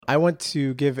I want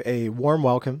to give a warm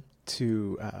welcome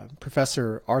to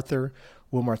Professor Arthur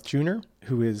Wilmarth Jr.,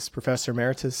 who is Professor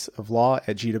Emeritus of Law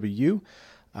at GWU.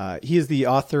 He is the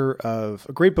author of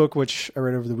a great book, which I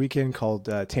read over the weekend, called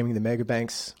Taming the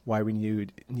Megabanks, Why We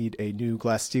Need a New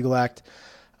Glass-Steagall Act.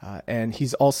 And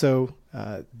he's also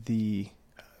the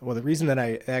reason that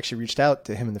I actually reached out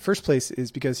to him in the first place is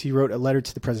because he wrote a letter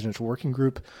to the Presidential Working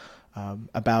Group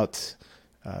about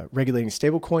regulating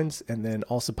stablecoins, and then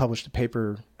also published a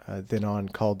paper then on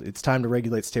called "It's Time to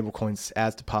Regulate Stablecoins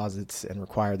as Deposits and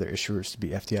Require Their Issuers to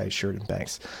be FDI Assured in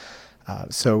Banks."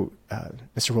 So,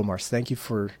 Mr. Wilmarth, thank you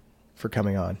for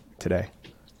coming on today.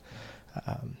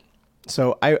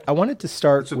 So I wanted to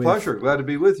start. It's a pleasure. Glad to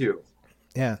be with you.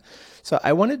 Yeah. So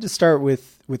I wanted to start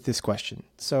with this question.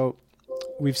 So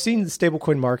we've seen the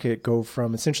stablecoin market go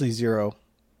from essentially zero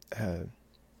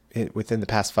within the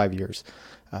past 5 years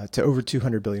to over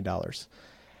 $200 billion.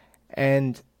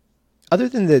 And other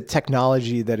than the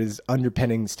technology that is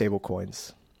underpinning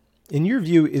stablecoins, in your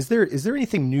view, is there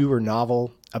anything new or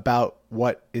novel about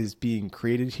what is being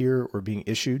created here or being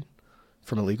issued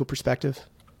from a legal perspective?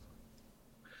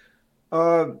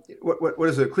 What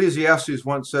is it? Ecclesiastes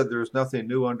once said, "There's nothing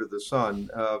new under the sun."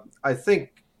 I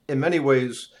think in many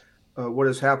ways, what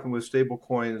has happened with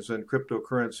stablecoins and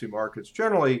cryptocurrency markets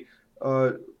generally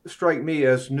strike me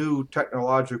as new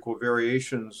technological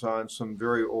variations on some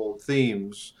very old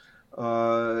themes.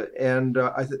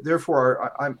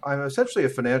 Therefore, I'm essentially a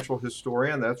financial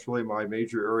historian. That's really my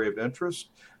major area of interest.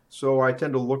 So I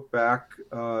tend to look back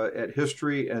at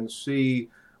history and see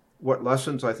what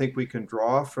lessons I think we can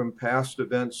draw from past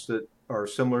events that are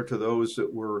similar to those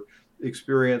that we're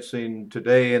experiencing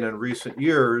today and in recent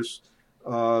years.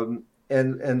 So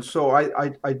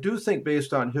I do think,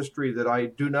 based on history, that I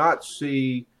do not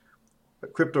see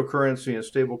cryptocurrency and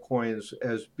stablecoins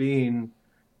as being,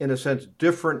 in a sense,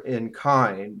 different in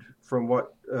kind from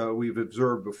what we've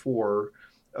observed before.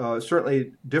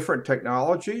 Certainly different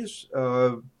technologies,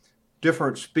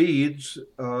 different speeds,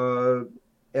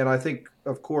 and I think,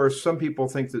 of course, some people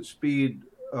think that speed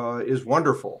is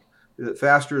wonderful, that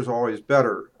faster is always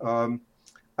better.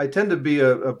 I tend to be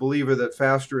a believer that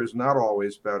faster is not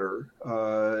always better,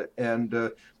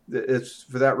 and it's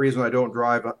for that reason I don't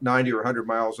drive 90 or 100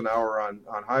 miles an hour on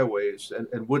highways,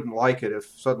 and wouldn't like it if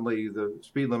suddenly the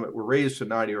speed limit were raised to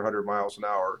 90 or 100 miles an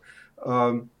hour.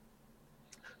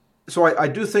 So I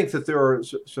do think that there are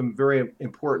some very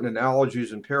important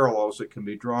analogies and parallels that can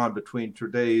be drawn between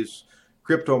today's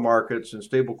crypto markets and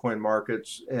stablecoin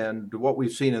markets and what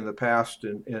we've seen in the past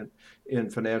in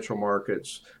financial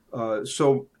markets.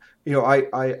 So,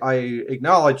 I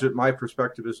acknowledge that my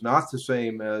perspective is not the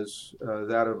same as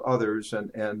that of others,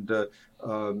 and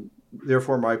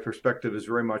therefore my perspective is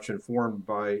very much informed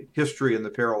by history and the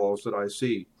parallels that I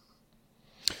see.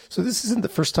 So this isn't the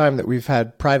first time that we've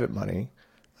had private money,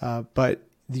 but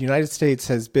the United States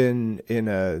has been in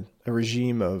a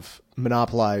regime of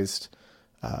monopolized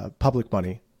public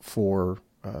money for,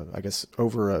 I guess,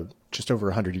 just over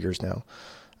 100 years now.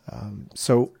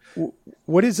 So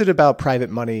what is it about private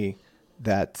money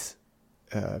that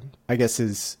I guess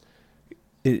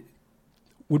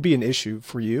would be an issue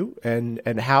for you, and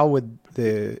how would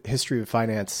the history of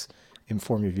finance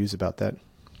inform your views about that?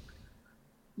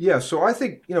 Yeah, so I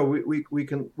think we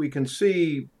can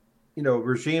see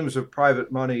regimes of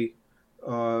private money,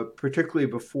 particularly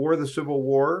before the Civil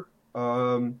War,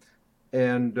 and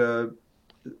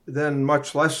then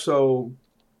much less so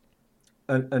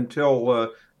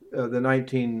until the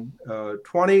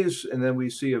 1920s, and then we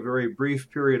see a very brief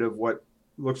period of what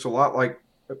looks a lot like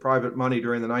private money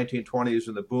during the 1920s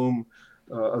and the boom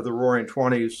of the Roaring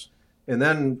 '20s. And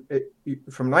then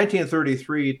from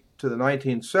 1933 to the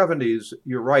 1970s,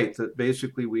 you're right that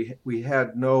basically we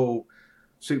had no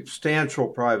substantial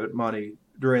private money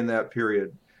during that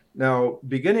period. Now,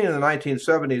 beginning in the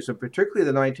 1970s and particularly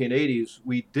the 1980s,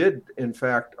 we did in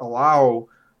fact allow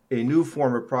a new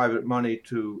form of private money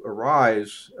to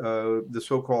arise, the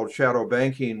so-called shadow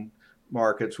banking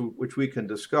markets, which we can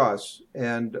discuss.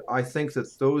 And I think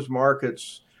that those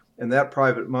markets and that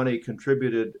private money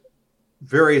contributed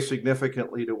very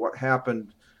significantly to what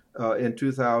happened in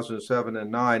 2007 and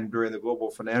 9 during the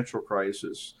global financial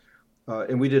crisis.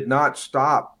 And we did not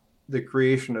stop the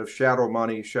creation of shadow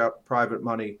money, private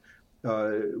money,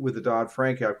 with the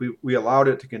Dodd-Frank Act. We allowed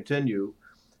it to continue.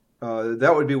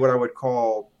 That would be what I would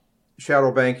call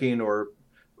shadow banking or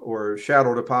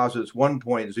shadow deposits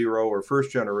 1.0 or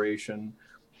first generation.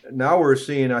 Now we're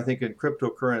seeing, I think, in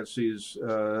cryptocurrencies,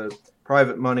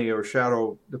 private money or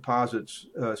shadow deposits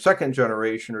second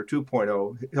generation or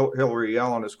 2.0. Hillary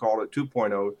Allen has called it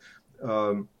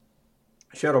 2.0.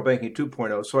 shadow banking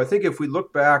 2.0. So I think if we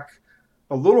look back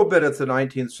a little bit at the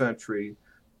 19th century,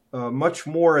 much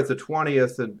more at the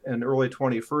 20th and early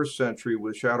 21st century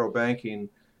with shadow banking,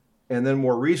 and then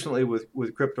more recently with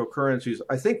cryptocurrencies,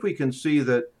 I think we can see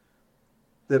that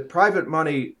private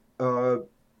money,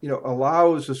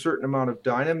 allows a certain amount of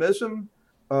dynamism,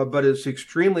 but it's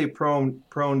extremely prone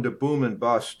to boom and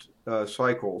bust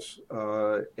cycles,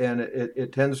 and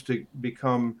it tends to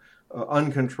become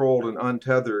uncontrolled and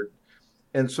untethered.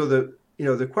 And so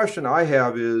the question I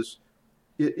have is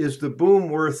the boom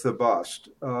worth the bust?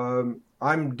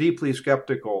 I'm deeply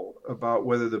skeptical about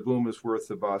whether the boom is worth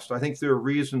the bust. I think there are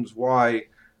reasons why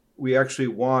we actually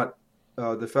want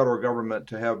the federal government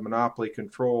to have monopoly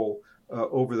control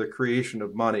over the creation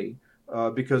of money,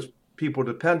 because people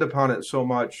depend upon it so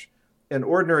much, and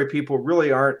ordinary people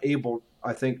really aren't able,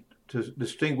 I think, to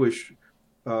distinguish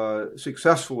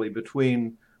successfully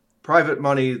between private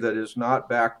money that is not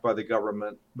backed by the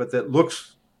government, but that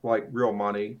looks like real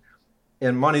money,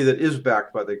 and money that is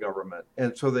backed by the government.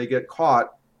 And so they get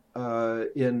caught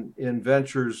in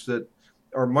ventures that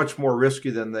are much more risky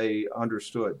than they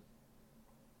understood.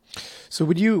 So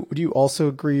would you also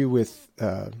agree with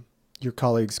your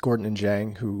colleagues Gordon and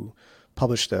Zhang, who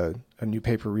published a new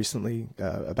paper recently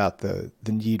about the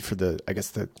need for the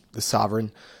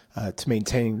sovereign to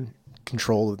maintain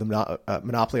control of the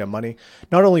monopoly on money,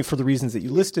 not only for the reasons that you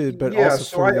listed, but Yeah, also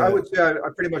so for I the. would say I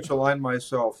pretty much align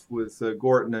myself with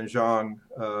Gordon and Zhang,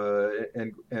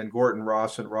 and Gordon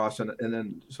Ross and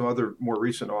then some other more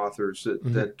recent authors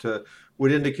Mhm. that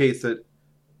would indicate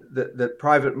that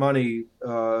private money,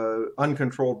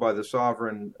 uncontrolled by the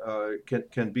sovereign,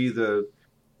 can be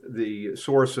the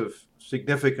source of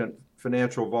significant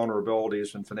financial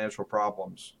vulnerabilities and financial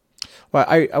problems. Well,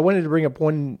 I wanted to bring up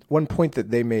one point that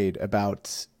they made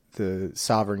about the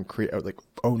sovereign or like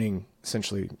owning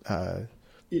essentially Right.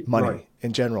 money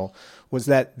in general, was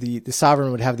that the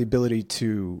sovereign would have the ability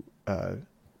to uh,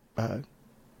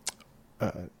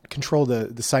 control the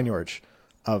seigniorage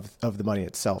of the money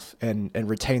itself and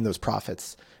retain those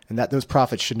profits, and that those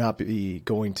profits should not be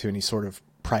going to any sort of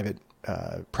private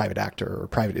actor or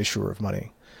private issuer of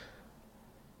money.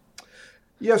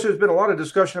 Yes, there's been a lot of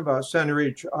discussion about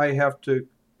seigniorage. I have to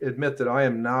admit that I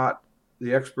am not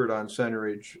the expert on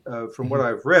seigniorage. From what Hmm.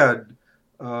 I've read,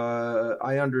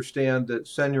 I understand that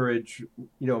seigniorage,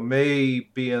 may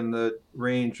be in the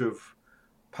range of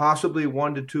possibly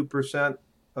 1 to 2%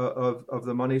 of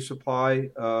the money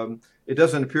supply. It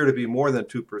doesn't appear to be more than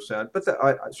 2%, but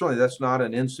certainly that's not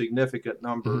an insignificant Hmm.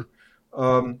 number.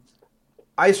 Um,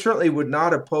 I certainly would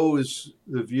not oppose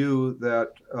the view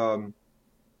that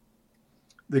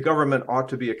the government ought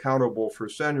to be accountable for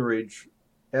seigniorage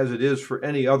as it is for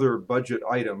any other budget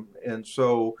item. And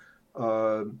so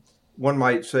uh, one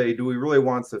might say, do we really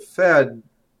want the Fed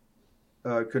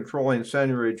controlling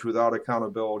seigniorage without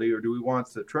accountability, or do we want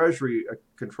the Treasury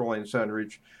controlling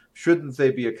seigniorage? Shouldn't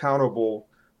they be accountable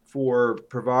for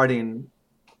providing,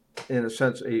 in a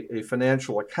sense, a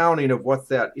financial accounting of what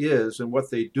that is and what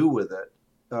they do with it?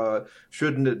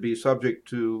 Shouldn't it be subject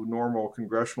to normal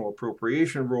congressional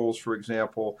appropriation rules, for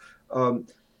example? Um,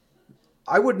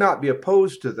 I would not be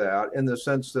opposed to that in the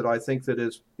sense that I think that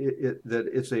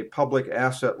it's a public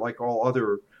asset like all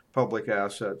other public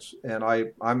assets, and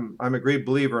I'm a great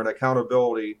believer in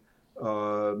accountability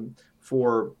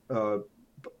for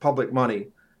public money,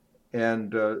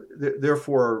 and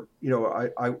therefore,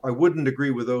 I wouldn't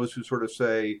agree with those who sort of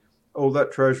say, "Oh,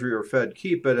 let Treasury or Fed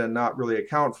keep it and not really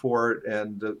account for it,"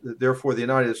 and therefore the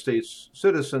United States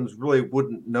citizens really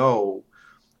wouldn't know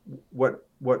what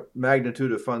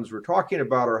magnitude of funds we're talking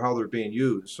about or how they're being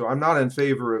used. So I'm not in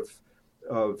favor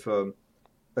of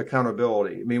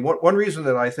accountability. I mean, one reason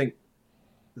that I think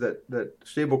that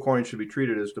stable coins should be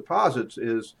treated as deposits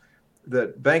is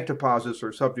that bank deposits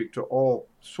are subject to all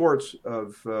sorts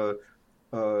of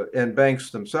and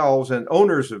banks themselves and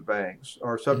owners of banks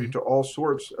are subject Hmm. to all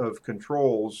sorts of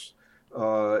controls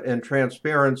and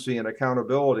transparency and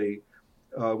accountability,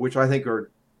 which I think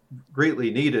are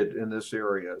greatly needed in this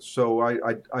area. So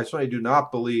I certainly do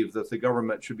not believe that the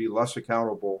government should be less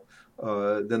accountable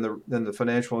than the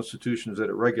financial institutions that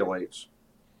it regulates.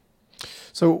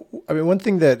 So, I mean, one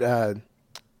thing that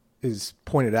is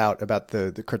pointed out about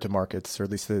the crypto markets, or at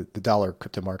least the dollar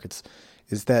crypto markets,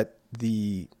 is that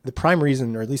the prime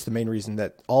reason, or at least the main reason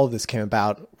that all of this came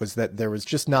about was that there was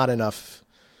just not enough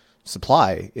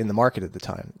supply in the market at the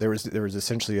time. There was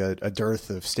essentially a dearth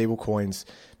of stable coins.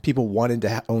 People wanted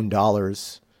to own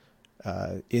dollars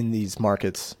in these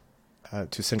markets to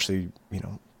essentially,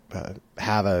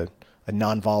 have a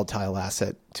non-volatile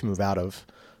asset to move out of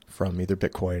from either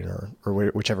Bitcoin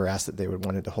or whichever asset they would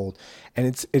wanted to hold. And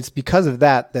it's because of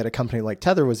that a company like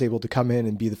Tether was able to come in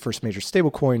and be the first major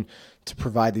stablecoin to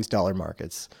provide these dollar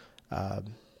markets.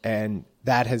 And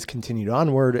that has continued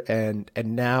onward. And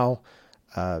now,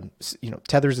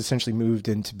 Tether's essentially moved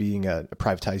into being a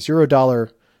privatized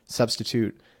Eurodollar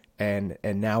substitute. And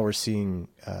now we're seeing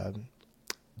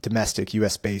domestic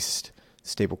US based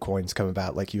stable coins come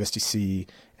about like USDC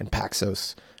and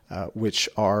Paxos, which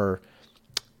are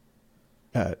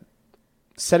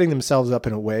setting themselves up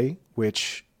in a way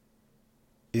which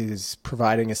is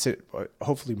providing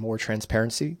hopefully more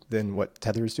transparency than what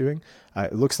Tether is doing.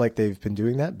 It looks like they've been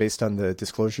doing that based on the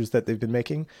disclosures that they've been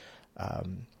making.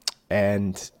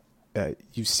 And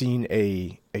you've seen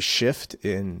a shift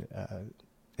in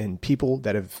people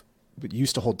that have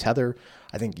used to hold Tether.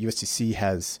 I think USDC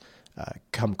has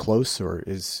come close or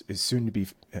is soon to be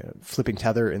flipping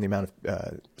Tether in the amount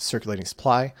of circulating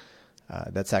supply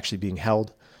that's actually being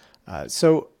held.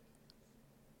 So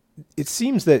it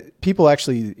seems that people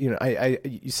actually,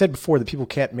 you said before that people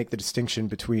can't make the distinction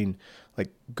between like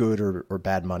good or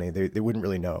bad money. They wouldn't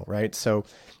really know, right? So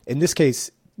in this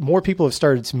case, more people have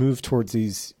started to move towards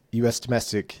these U.S.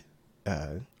 domestic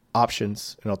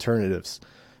options and alternatives.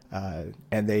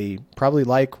 And they probably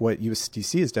like what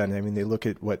USDC has done. I mean, they look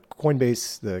at what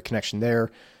Coinbase, the connection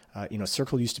there,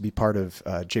 Circle used to be part of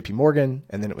JP Morgan,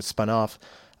 and then it was spun off.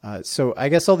 So I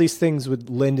guess all these things would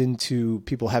lend into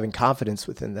people having confidence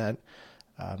within that.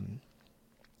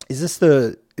 Is this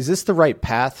the right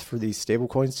path for these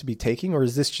stablecoins to be taking, or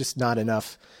is this just not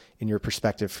enough in your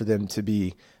perspective for them to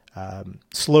be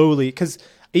slowly? Because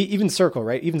even Circle,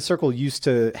 right? Even Circle used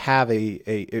to have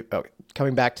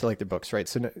coming back to like their books, right?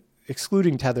 So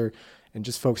excluding Tether and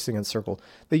just focusing on Circle,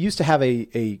 they used to have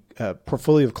a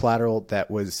portfolio of collateral that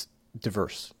was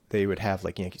diverse. They would have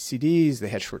like Yankee CDs, they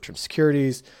had short-term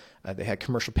securities, they had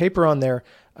commercial paper on there.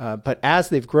 But as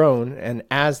they've grown and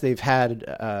as they've had,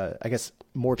 I guess,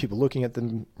 more people looking at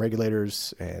them,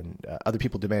 regulators and other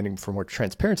people demanding for more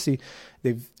transparency,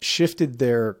 they've shifted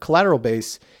their collateral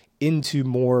base into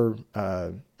more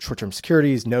short-term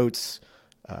securities, notes,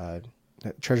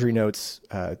 treasury notes,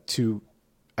 to,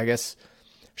 I guess,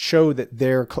 show that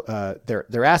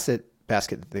their asset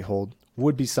basket that they hold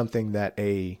would be something that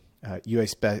a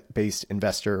U.S.-based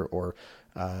investor or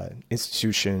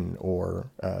institution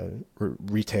or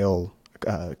retail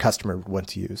customer would want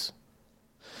to use.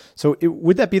 So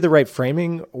would that be the right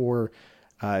framing, or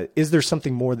is there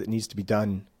something more that needs to be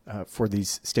done for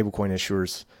these stablecoin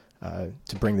issuers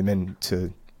to bring them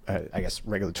into, I guess,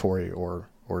 regulatory or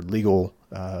legal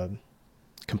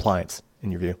compliance,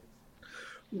 in your view?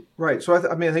 Right. So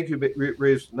I think you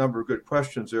raised a number of good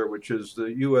questions there, which is the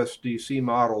USDC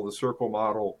model, the Circle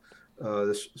model,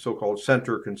 this so-called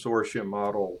Center Consortium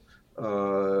model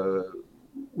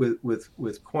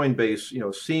with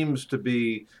Coinbase, seems to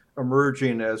be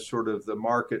emerging as sort of the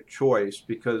market choice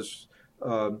because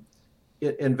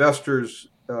investors,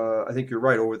 I think you're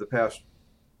right, over the past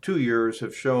 2 years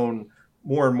have shown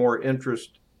more and more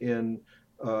interest in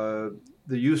the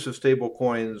use of stable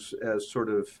coins as sort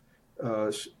of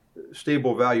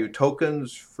stable value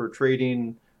tokens for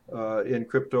trading in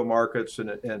crypto markets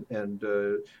and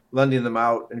lending them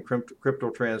out in crypto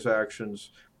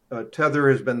transactions. Tether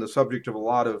has been the subject of a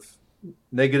lot of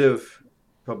negative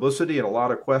publicity and a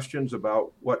lot of questions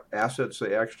about what assets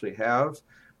they actually have.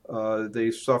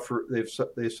 They suffered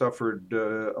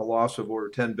a loss of over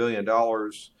 $10 billion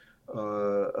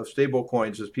of stable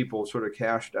coins as people sort of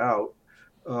cashed out.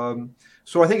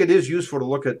 So I think it is useful to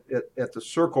look at the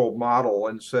Circle model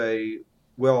and say,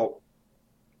 well,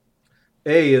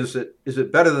 is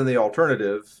it better than the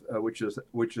alternative, which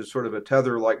is sort of a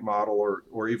Tether-like model,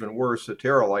 or even worse, a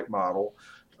Terra-like model?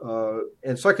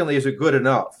 And secondly, is it good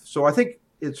enough? So I think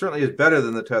it certainly is better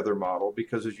than the Tether model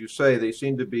because, as you say, they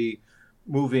seem to be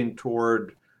moving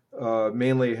toward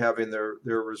mainly having their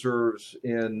reserves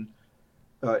in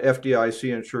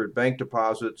FDIC-insured bank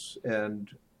deposits and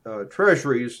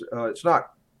treasuries.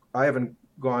 I haven't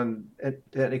gone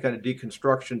to any kind of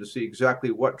deconstruction to see exactly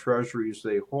what treasuries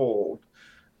they hold.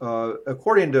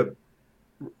 According to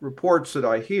reports that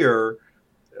I hear,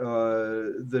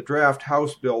 the draft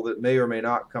House bill that may or may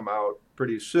not come out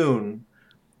pretty soon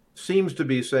seems to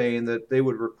be saying that they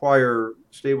would require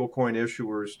stablecoin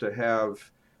issuers to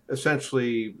have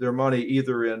essentially their money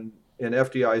either in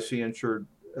FDIC-insured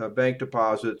bank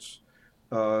deposits,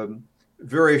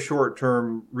 very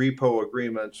short-term repo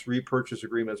agreements, repurchase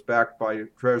agreements backed by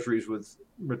treasuries with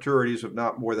maturities of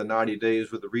not more than 90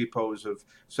 days with the repos of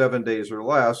 7 days or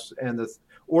less,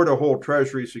 or to hold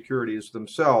treasury securities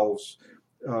themselves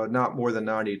not more than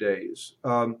 90 days.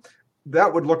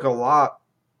 That would look a lot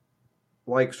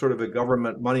like sort of a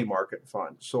government money market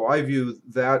fund. So I view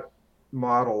that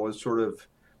model as sort of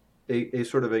a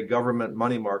sort of a government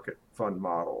money market fund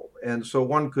model. And so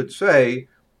one could say,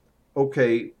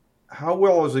 okay, how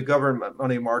well has a government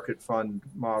money market fund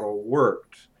model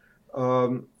worked?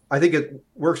 I think it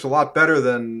works a lot better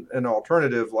than an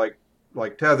alternative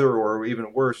like Tether, or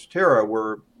even worse, Terra,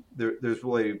 where there's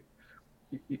really,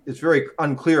 it's very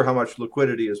unclear how much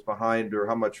liquidity is behind or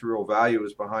how much real value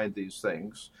is behind these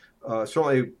things.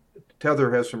 Certainly,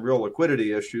 Tether has some real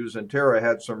liquidity issues, and Terra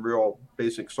had some real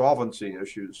basic solvency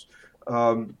issues.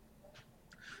 Um,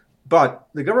 but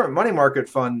the government money market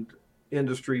fund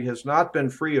industry has not been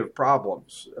free of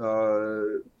problems.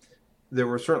 There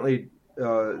were certainly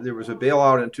there was a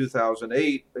bailout in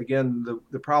 2008. Again,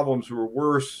 the problems were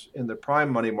worse in the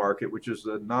prime money market, which is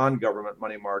the non-government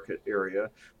money market area.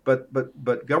 But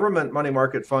government money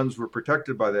market funds were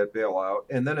protected by that bailout.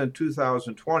 And then in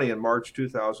 2020, in March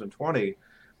 2020,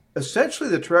 essentially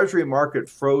the Treasury market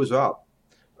froze up,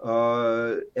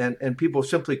 and people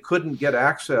simply couldn't get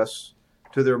access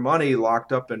to their money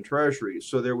locked up in Treasuries.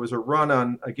 So there was a run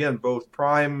on, again, both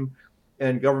prime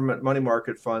and government money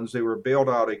market funds. They were bailed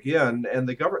out again, and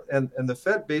the government and the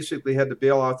Fed basically had to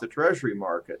bail out the Treasury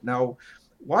market. Now,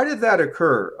 why did that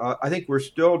occur? I think we're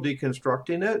still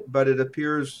deconstructing it, but it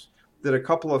appears that a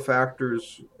couple of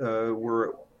factors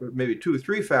were, maybe two or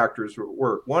three factors were at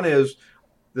work. One is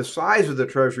the size of the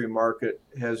Treasury market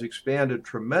has expanded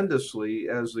tremendously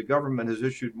as the government has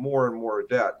issued more and more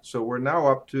debt. So we're now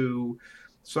up to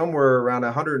somewhere around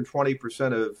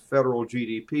 120% of federal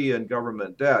GDP in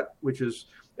government debt, which is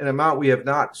an amount we have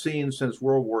not seen since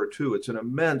World War II. It's an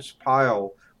immense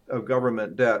pile of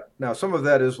government debt. Now, some of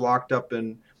that is locked up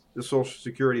in the Social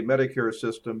Security Medicare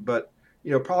system, but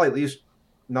probably at least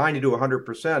 90 to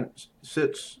 100%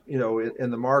 sits in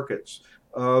the markets.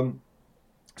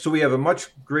 So we have a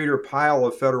much greater pile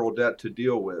of federal debt to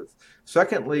deal with.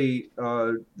 Secondly,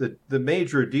 the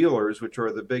major dealers, which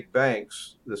are the big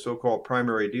banks, the so-called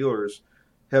primary dealers,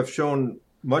 have shown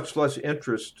much less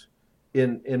interest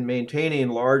in maintaining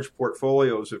large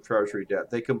portfolios of Treasury debt.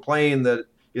 They complain that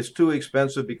it's too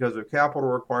expensive because of capital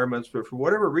requirements, but for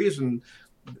whatever reason,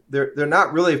 they're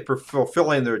not really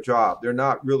fulfilling their job. They're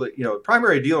not really,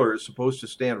 primary dealer is supposed to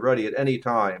stand ready at any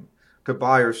time to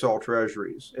buy or sell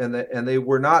treasuries, and they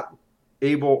were not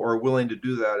able or willing to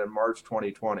do that in March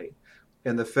 2020,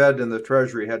 and the Fed and the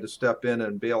Treasury had to step in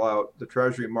and bail out the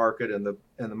Treasury market and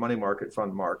the money market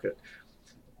fund market.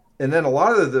 And then a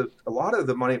lot of the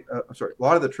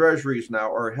treasuries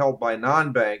now are held by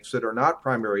non-banks that are not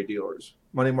primary dealers,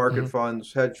 money market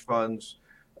funds, hedge funds,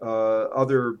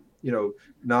 other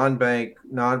non-bank,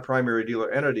 non-primary dealer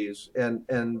entities,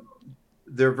 and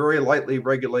they're very lightly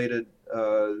regulated.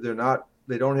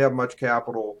 They don't have much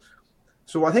capital.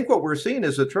 So I think what we're seeing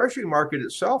is the Treasury market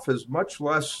itself is much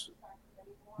less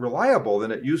reliable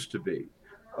than it used to be.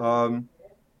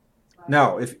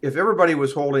 Now, if everybody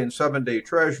was holding 7-day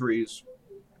Treasuries,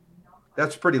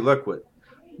 that's pretty liquid.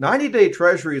 90-day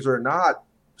Treasuries are not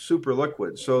super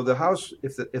liquid. So the House,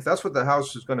 if that's what the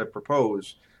House is going to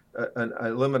propose, a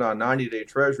limit on 90-day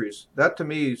Treasuries, that to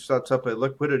me sets up a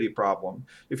liquidity problem.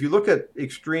 If you look at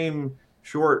extreme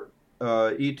short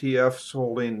ETFs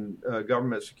holding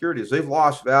government securities, they've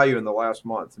lost value in the last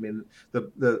month. I mean,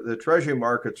 the Treasury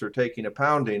markets are taking a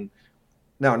pounding.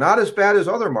 Now, not as bad as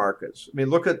other markets. I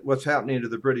mean, look at what's happening to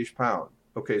the British pound.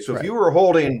 Okay, so if you were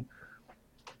holding,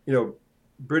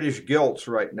 British gilts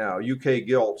right now, UK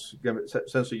gilts,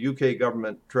 since the UK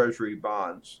government Treasury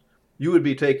bonds, you would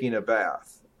be taking a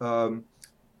bath.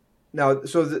 Now,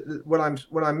 so the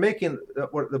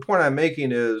point I'm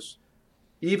making is,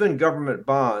 even government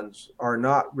bonds are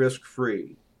not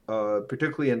risk-free,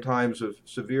 particularly in times of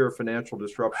severe financial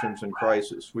disruptions and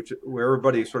crisis, where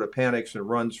everybody sort of panics and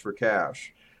runs for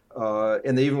cash,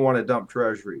 and they even want to dump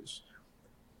treasuries.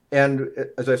 And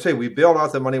as I say, we bailed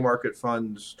out the money market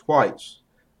funds twice.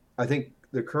 I think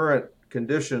the current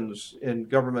conditions in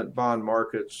government bond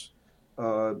markets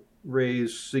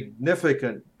raise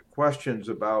significant questions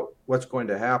about what's going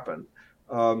to happen.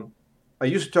 I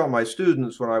used to tell my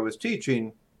students when I was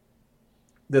teaching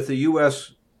that the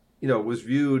U.S., was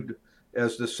viewed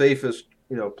as the safest,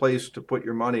 place to put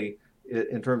your money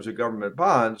in terms of government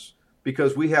bonds,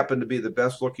 because we happen to be the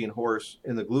best-looking horse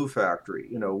in the glue factory.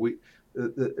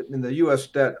 The U.S.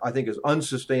 debt, I think, is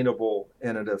unsustainable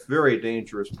and at a very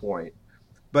dangerous point.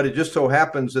 But it just so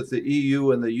happens that the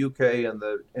EU and the UK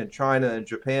and China and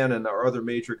Japan and our other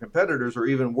major competitors are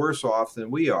even worse off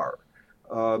than we are.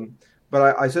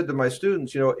 But I said to my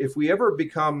students, if we ever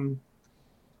become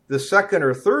the second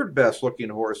or third best looking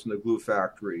horse in the glue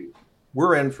factory,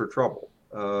 we're in for trouble.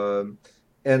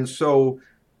 And so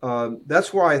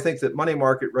that's why I think that money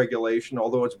market regulation,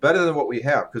 although it's better than what we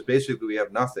have, because basically we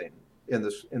have nothing in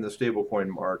the stablecoin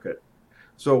market.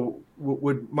 So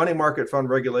would money market fund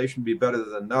regulation be better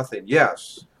than nothing?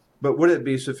 Yes. But would it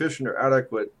be sufficient or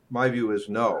adequate? My view is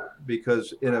no,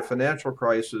 because in a financial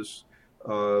crisis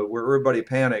where everybody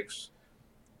panics,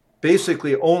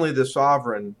 basically only the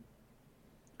sovereign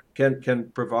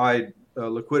can provide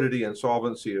liquidity and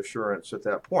solvency assurance at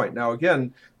that point. Now,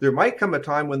 again, there might come a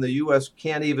time when the U.S.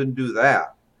 can't even do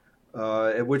that,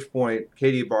 at which point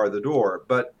Katie bar the door.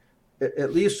 But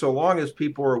at least so long as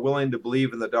people are willing to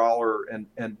believe in the dollar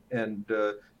and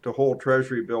to hold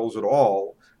treasury bills at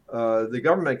all, the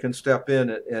government can step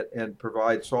in and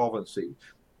provide solvency.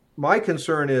 My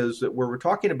concern is that where we're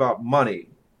talking about money,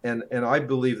 and I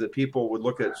believe that people would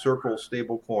look at Circle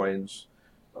stable coins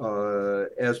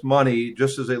as money,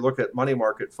 just as they look at money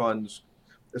market funds,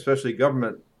 especially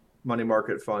government money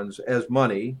market funds, as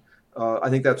money. I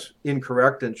think that's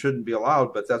incorrect and shouldn't be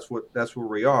allowed, but that's where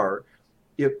we are.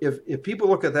 If people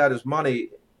look at that as money,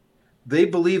 they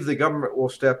believe the government will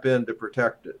step in to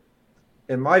protect it.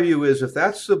 And my view is, if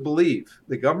that's the belief,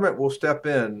 the government will step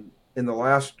in the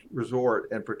last resort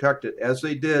and protect it, as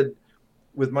they did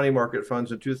with money market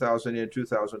funds in 2000 and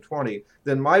 2020,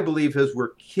 then my belief is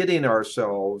we're kidding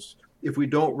ourselves if we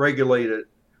don't regulate it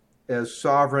as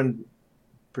sovereign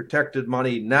protected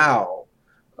money now.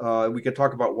 We can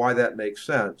talk about why that makes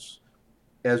sense.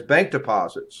 As bank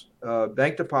deposits.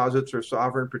 Bank deposits are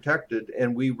sovereign protected,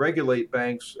 and we regulate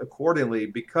banks accordingly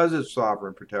because it's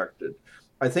sovereign protected.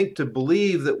 I think to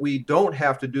believe that we don't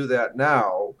have to do that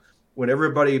now, when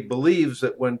everybody believes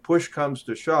that when push comes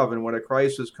to shove and when a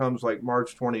crisis comes like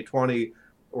March 2020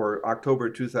 or October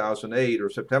 2008 or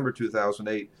September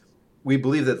 2008, we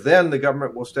believe that then the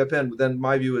government will step in. But then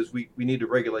my view is we need to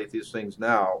regulate these things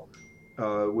now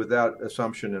with that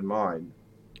assumption in mind.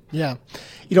 Yeah.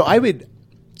 I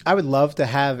would love to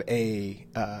have a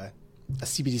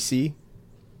CBDC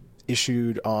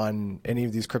issued on any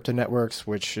of these crypto networks,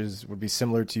 which would be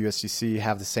similar to USDC,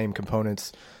 have the same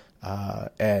components,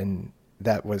 and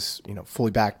that was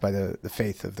fully backed by the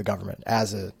faith of the government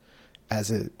as a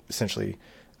essentially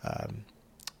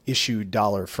issued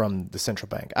dollar from the central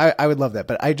bank. I would love that,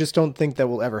 but I just don't think that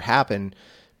will ever happen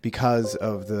because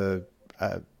of the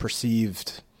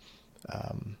perceived.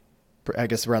 I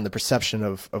guess around the perception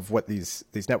of what these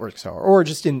networks are, or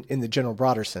just in the general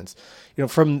broader sense.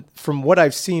 From what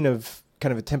I've seen of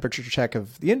kind of a temperature check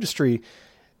of the industry,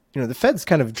 the Fed's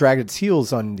kind of dragged its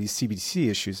heels on these CBDC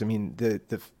issues. I mean,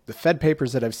 the Fed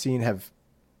papers that I've seen have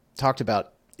talked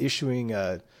about issuing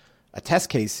a test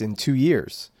case in 2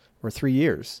 years or 3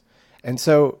 years. And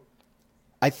so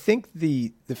I think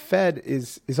the Fed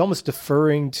is almost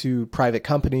deferring to private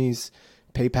companies,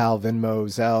 PayPal, Venmo,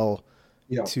 Zelle,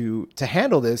 Yeah. to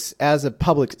handle this as a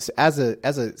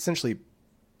essentially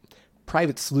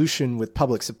private solution with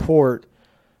public support,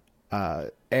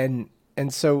 and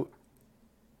so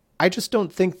I just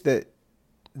don't think that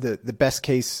the best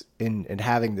case in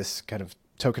having this kind of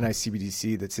tokenized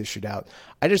CBDC that's issued out,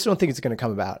 I just don't think it's going to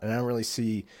come about, and I don't really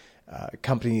see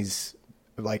companies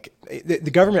like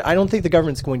the government. I don't think the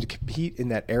government's going to compete in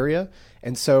that area,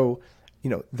 and so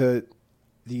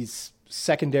these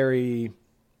secondary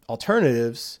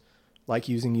alternatives like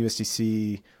using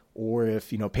USDC, or if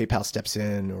PayPal steps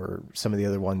in, or some of the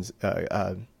other ones,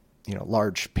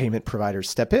 large payment providers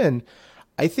step in,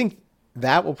 I think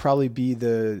that will probably be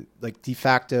the de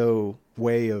facto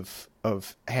way of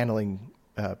handling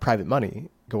private money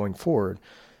going forward.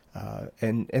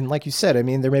 And like you said, I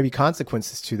mean, there may be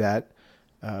consequences to that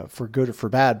for good or for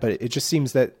bad, but it just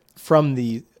seems that from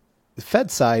the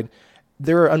Fed side,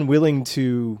 they're unwilling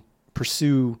to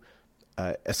pursue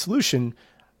a solution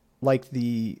like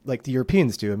the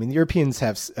Europeans do. I mean, the Europeans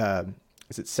have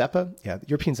is it SEPA? Yeah, the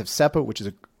Europeans have SEPA, which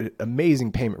is an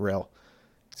amazing payment rail.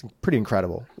 It's pretty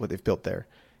incredible what they've built there,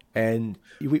 and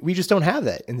we just don't have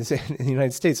that in the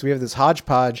United States. We have this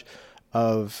hodgepodge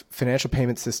of financial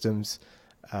payment systems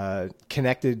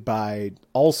connected by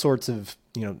all sorts of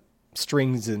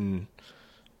strings and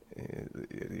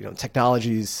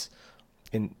technologies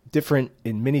in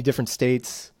many different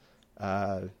states.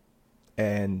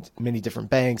 And many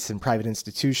different banks and private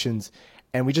institutions,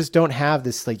 and we just don't have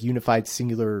this unified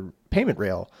singular payment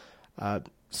rail.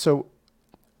 So,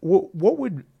 what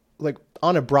would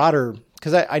on a broader?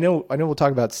 Because I know we'll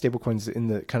talk about stablecoins in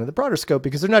the kind of the broader scope,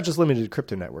 because they're not just limited to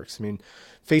crypto networks. I mean,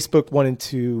 Facebook wanted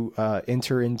to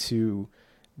enter into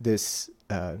this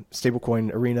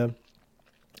stablecoin arena.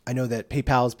 I know that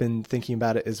PayPal has been thinking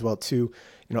about it as well too.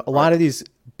 A lot of these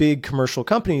big commercial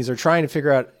companies are trying to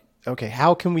figure out, okay,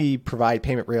 how can we provide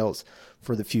payment rails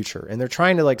for the future? And they're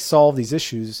trying to like solve these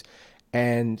issues,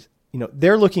 and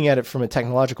they're looking at it from a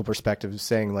technological perspective,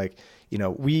 saying like,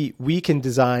 we can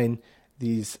design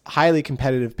these highly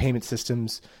competitive payment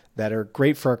systems that are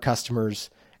great for our customers,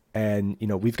 and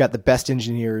we've got the best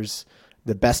engineers,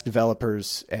 the best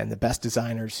developers, and the best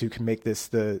designers who can make this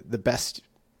the best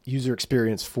user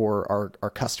experience for our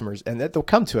customers, and that they'll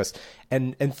come to us,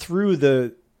 and through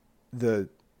the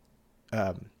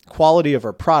quality of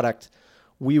our product,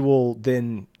 we will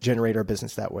then generate our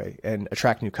business that way and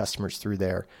attract new customers through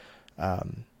there.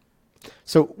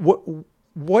 So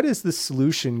what is the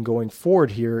solution going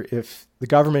forward here if the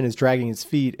government is dragging its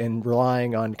feet and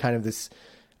relying on kind of this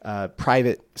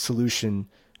private solution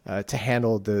to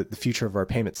handle the future of our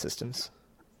payment systems?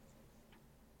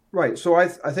 Right. So I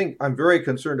think I'm very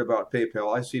concerned about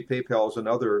PayPal. I see PayPal as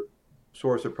another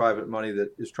source of private money that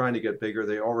is trying to get bigger.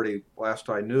 They already, last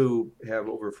I knew, have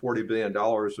over $40 billion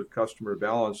of customer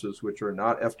balances, which are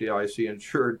not FDIC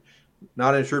insured,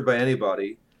 not insured by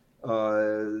anybody.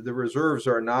 The reserves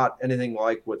are not anything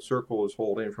like what Circle is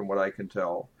holding, from what I can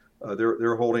tell.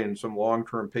 They're holding some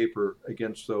long-term paper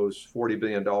against those $40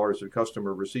 billion of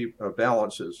customer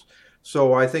balances.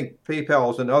 So I think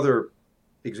PayPal is another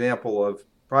example of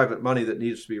private money that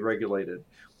needs to be regulated.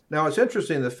 Now it's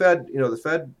interesting. The Fed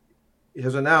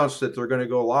has announced that they're going to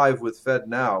go live with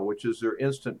FedNow, which is their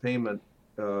instant payment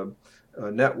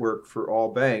network for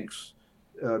all banks,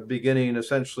 beginning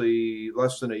essentially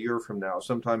less than a year from now,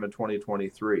 sometime in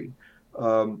 2023.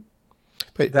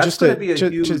 But that's going to be a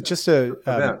huge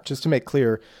event. Just to make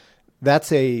clear,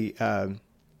 that's a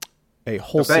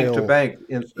wholesale bank to bank.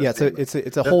 Yeah,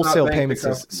 it's a wholesale payment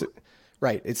system.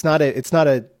 Right. It's not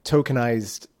a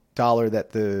tokenized dollar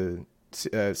that the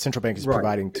central bank is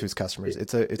providing to its customers.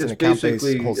 It's an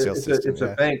account-based wholesale system. It's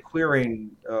a bank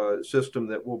clearing system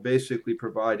that will basically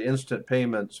provide instant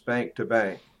payments bank to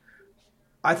bank.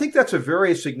 I think that's a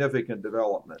very significant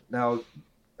development. Now,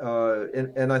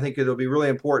 and I think it'll be really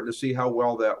important to see how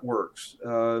well that works.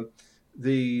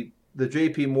 The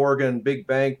J.P. Morgan big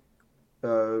bank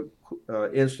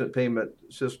instant payment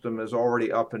system is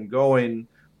already up and going,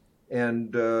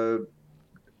 and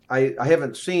I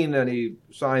haven't seen any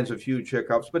signs of huge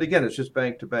hiccups. But again, it's just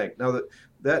bank to bank. Now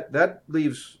that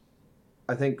leaves,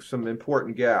 I think, some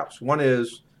important gaps. One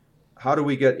is, how do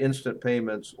we get instant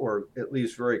payments, or at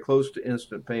least very close to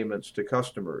instant payments, to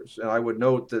customers? And I would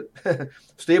note that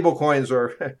stable coins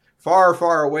are far,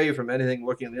 far away from anything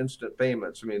looking at instant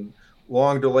payments. I mean,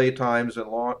 long delay times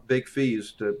and big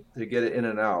fees to get it in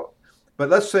and out. But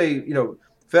let's say,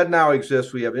 FedNow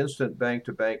exists. We have instant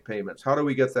bank-to-bank payments. How do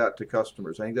we get that to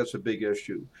customers? I think that's a big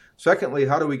issue. Secondly,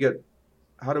 how do we get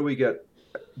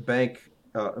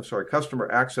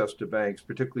customer access to banks,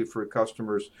 particularly for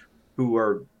customers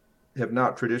who have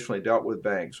not traditionally dealt with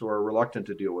banks or are reluctant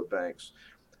to deal with banks?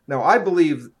 Now, I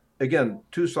believe, again,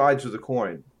 two sides of the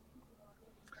coin.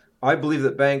 I believe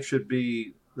that banks should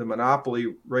be the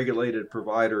monopoly regulated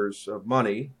providers of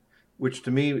money, which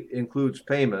to me includes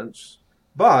payments,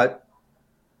 but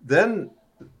then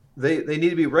they need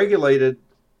to be regulated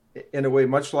in a way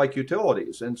much like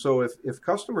utilities. And so if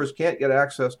customers can't get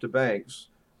access to banks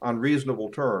on reasonable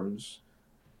terms,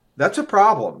 that's a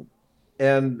problem.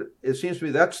 And it seems to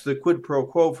me that's the quid pro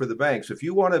quo for the banks. If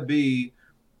you want to be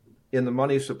in the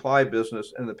money supply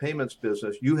business and the payments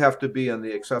business, you have to be in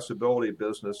the accessibility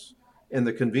business, in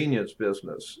the convenience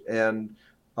business. And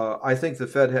I think the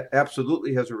Fed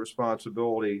absolutely has a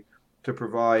responsibility to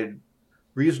provide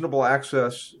reasonable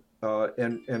access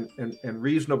and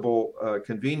reasonable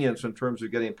convenience in terms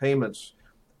of getting payments,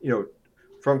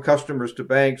 from customers to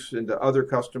banks and to other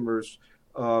customers.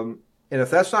 And if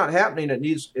that's not happening, it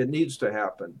needs to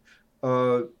happen.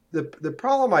 The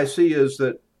problem I see is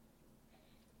that,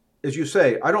 as you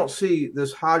say, I don't see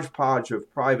this hodgepodge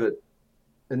of private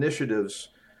initiatives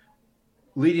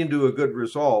leading to a good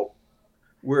result,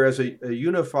 whereas a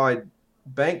unified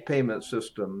bank payment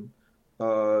system,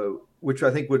 which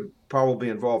I think would probably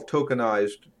involve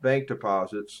tokenized bank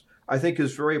deposits, I think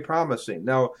is very promising.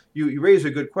 Now, you raise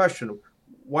a good question.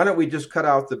 Why don't we just cut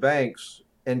out the banks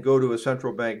and go to a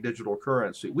central bank digital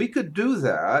currency? We could do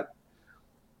that.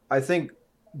 I think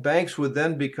banks would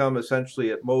then become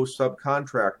essentially at most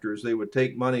subcontractors. They would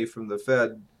take money from the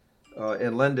Fed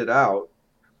and lend it out.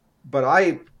 But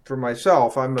for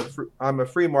myself, I'm a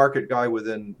free market guy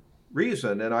within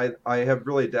reason, and I have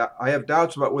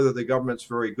doubts about whether the government's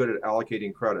very good at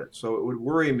allocating credit. So it would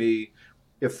worry me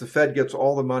if the Fed gets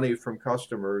all the money from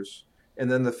customers, and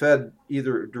then the Fed,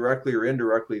 either directly or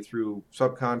indirectly through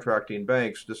subcontracting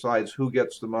banks, decides who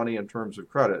gets the money in terms of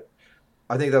credit.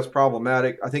 I think that's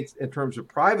problematic. I think in terms of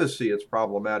privacy, it's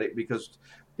problematic because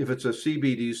if it's a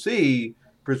CBDC,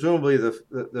 presumably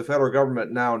the federal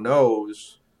government now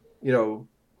knows, you know,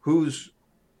 who's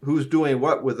who's doing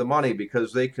what with the money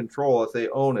because they control it, they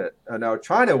own it. Now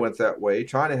China went that way.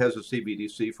 China has a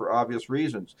CBDC for obvious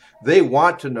reasons. They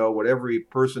want to know what every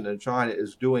person in China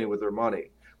is doing with their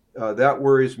money. That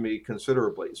worries me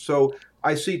considerably. So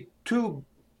I see two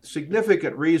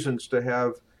significant reasons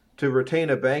to retain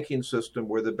a banking system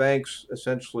where the banks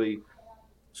essentially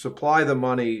supply the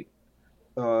money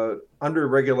under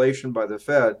regulation by the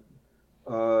Fed,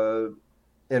 uh,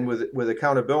 and with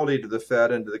accountability to the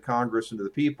Fed and to the Congress and to the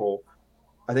people.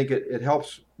 I think it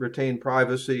helps retain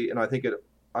privacy, and I think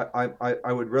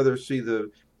I would rather see the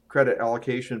credit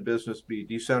allocation business be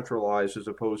decentralized as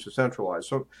opposed to centralized.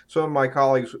 So some of my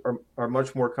colleagues are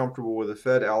much more comfortable with the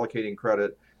Fed allocating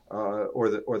credit, or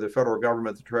the federal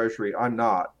government, the Treasury. I'm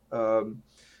not.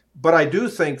 But I do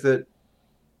think that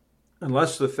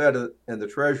unless the Fed and the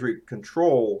Treasury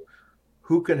control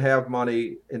who can have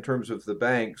money in terms of the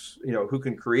banks, who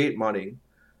can create money,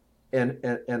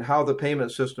 and how the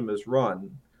payment system is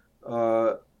run,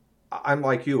 uh, I'm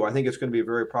like you. I think it's going to be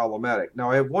very problematic.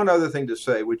 Now, I have one other thing to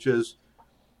say, which is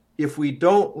if we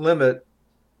don't limit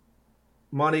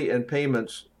money and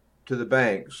payments to the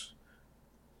banks,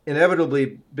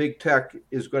 inevitably big tech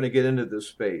is going to get into this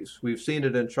space. We've seen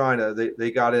it in China.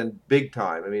 They got in big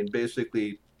time. I mean,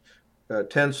 basically,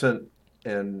 Tencent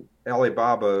and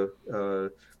Alibaba, uh,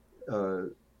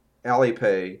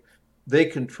 Alipay, they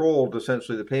controlled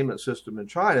essentially the payment system in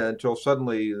China until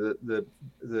suddenly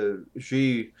the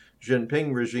Xi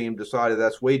Jinping regime decided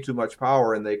that's way too much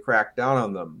power and they cracked down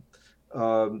on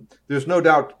them. There's no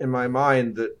doubt in my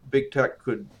mind that big tech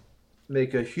could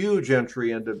make a huge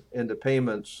entry into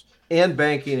payments and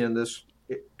banking in this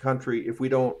country if we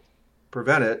don't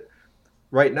prevent it.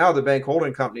 Right now, the Bank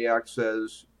Holding Company Act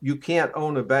says you can't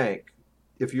own a bank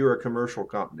if you're a commercial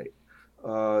company.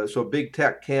 So big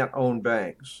tech can't own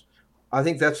banks. I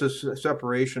think that's a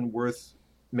separation worth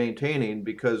maintaining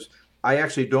because I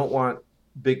actually don't want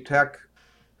big tech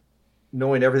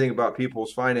knowing everything about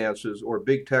people's finances or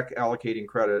big tech allocating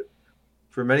credit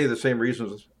for many of the same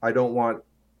reasons I don't want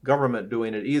government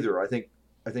doing it either. I think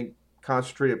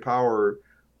concentrated power,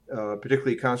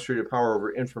 particularly concentrated power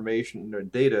over information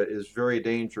and data, is very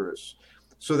dangerous.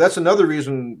 So that's another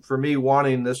reason for me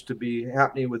wanting this to be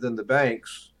happening within the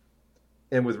banks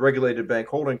and with regulated bank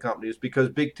holding companies because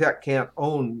big tech can't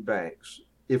own banks.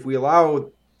 If we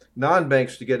allow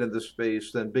non-banks to get into this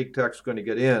space, then big tech's going to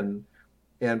get in,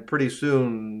 and pretty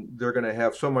soon they're going to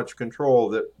have so much control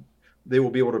that they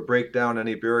will be able to break down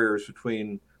any barriers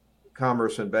between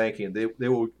commerce and banking.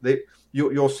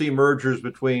 You'll see mergers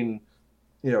between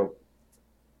you know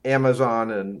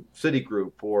Amazon and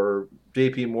Citigroup or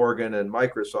J.P. Morgan and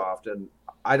Microsoft, and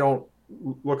I don't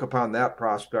look upon that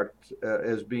prospect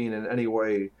as being in any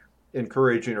way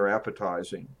encouraging or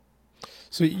appetizing.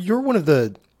 So you're one of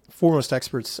the foremost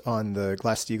experts on the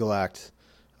Glass-Steagall Act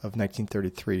of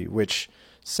 1933, which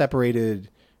separated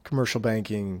commercial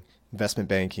banking, investment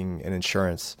banking, and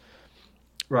insurance.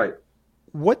 Right.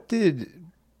 What did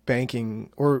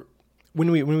banking, or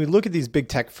when we look at these big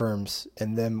tech firms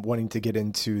and them wanting to get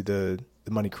into the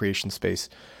money creation space,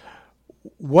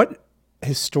 what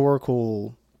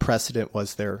historical precedent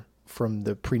was there from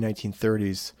the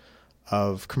pre-1930s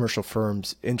of commercial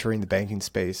firms entering the banking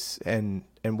space, and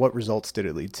what results did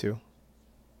it lead to?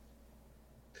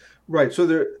 Right. So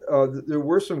there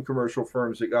were some commercial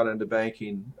firms that got into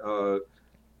banking. You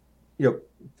know,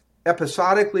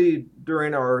 episodically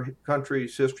during our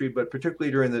country's history, but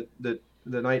particularly during the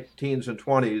 19s and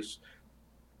 20s.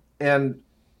 And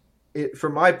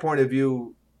from my point of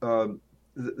view,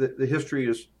 the history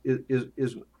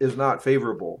is not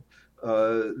favorable.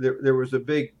 There was a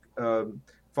big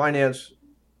finance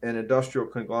and industrial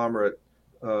conglomerate,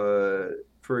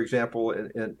 for example,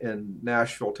 in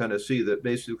Nashville, Tennessee, that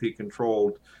basically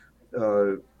controlled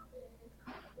uh,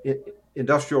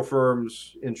 industrial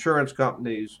firms, insurance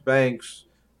companies, banks,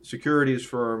 securities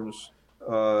firms.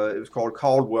 It was called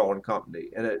Caldwell and Company,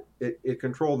 and it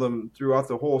controlled them throughout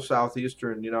the whole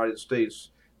southeastern United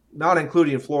States, not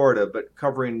including Florida, but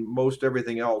covering most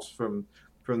everything else from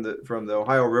the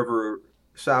Ohio River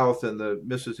south and the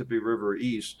Mississippi River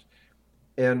east.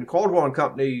 And Caldwell and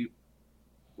Company,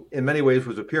 in many ways,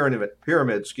 was a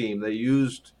pyramid scheme. They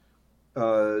used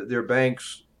their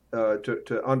banks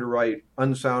to underwrite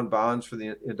unsound bonds for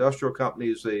the industrial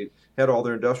companies. They had all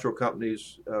their industrial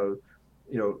companies,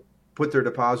 put their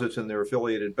deposits in their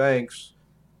affiliated banks,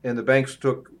 and the banks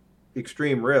took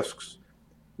extreme risks.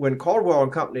 when Caldwell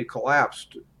and Company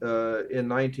collapsed in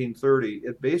 1930,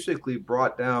 it basically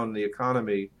brought down the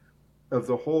economy of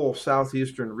the whole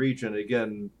southeastern region.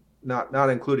 Again, not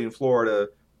including Florida,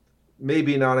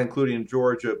 maybe not including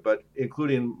Georgia, but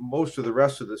including most of the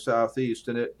rest of the southeast,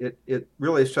 and it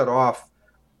really set off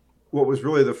what was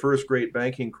really the first great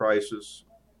banking crisis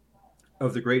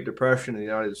of the Great Depression in the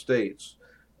United States.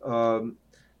 Um,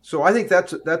 so I think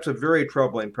that's a very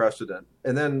troubling precedent.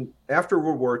 And then after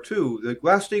World War II, the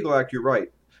Glass-Steagall Act, you're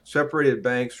right, separated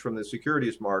banks from the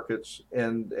securities markets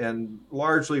and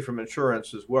largely from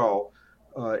insurance as well.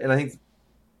 And I think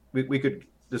we could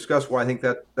discuss why I think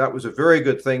that was a very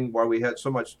good thing, why we had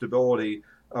so much stability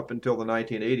up until the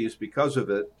 1980s because of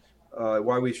it,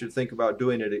 why we should think about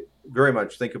doing it, very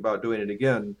much think about doing it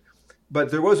again.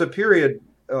 But there was a period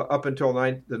up until the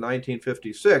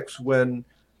 1956 when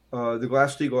the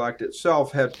Glass-Steagall Act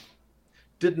itself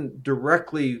didn't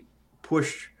directly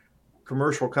push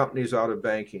commercial companies out of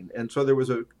banking. And so there was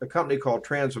a company called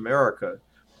Transamerica,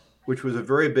 which was a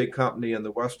very big company in the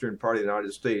western part of the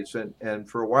United States and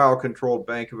for a while controlled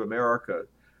Bank of America.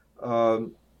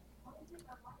 Um,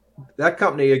 that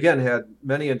company, again, had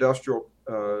many industrial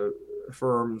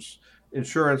firms,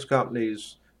 insurance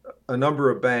companies, a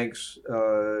number of banks.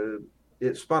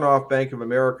 It spun off Bank of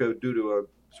America due to a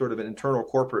sort of an internal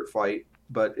corporate fight,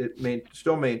 but it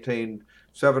still maintained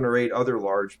 7 or 8 other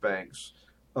large banks.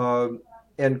 And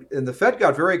the Fed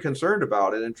got very concerned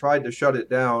about it and tried to shut it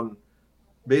down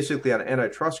basically on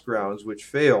antitrust grounds, which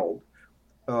failed.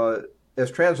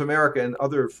 As Transamerica and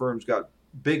other firms got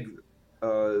big,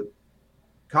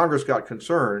 Congress got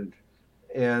concerned,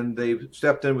 and they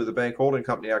stepped in with the Bank Holding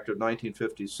Company Act of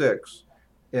 1956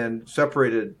 and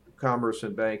separated commerce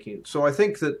and banking. So I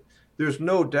think that there's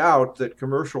no doubt that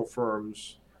commercial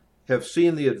firms have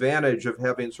seen the advantage of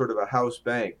having sort of a house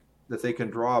bank that they can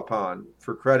draw upon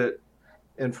for credit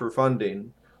and for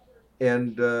funding.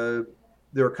 And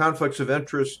there are conflicts of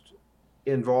interest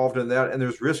involved in that, and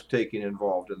there's risk taking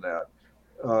involved in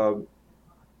that.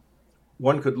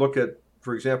 One could look at,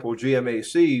 for example,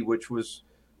 GMAC, which was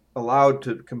allowed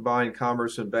to combine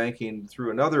commerce and banking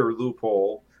through another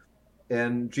loophole,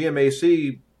 and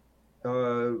GMAC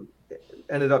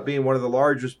ended up being one of the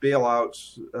largest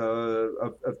bailouts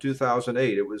of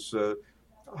 2008. It was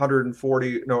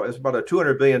 140, no, it's about a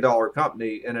 $200 billion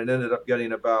company, and it ended up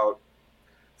getting about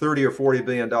 30 or 40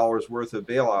 billion dollars worth of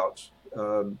bailouts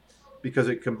because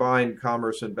it combined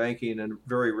commerce and banking in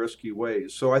very risky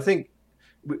ways. So I think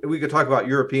we could talk about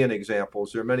European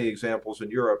examples. There are many examples in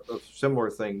Europe of similar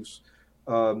things.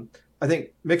 I think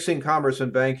mixing commerce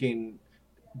and banking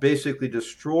basically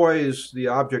destroys the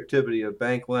objectivity of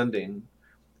bank lending.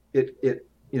 It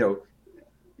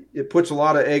puts a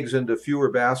lot of eggs into fewer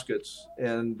baskets,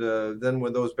 and then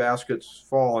when those baskets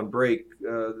fall and break,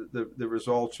 the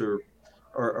results are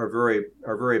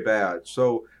very bad.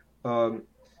 So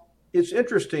it's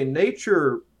interesting.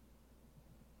 Nature,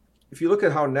 if you look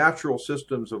at how natural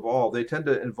systems evolve, they tend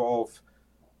to involve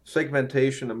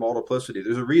segmentation and multiplicity.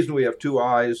 There's a reason we have 2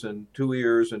 eyes and 2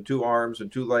 ears and 2 arms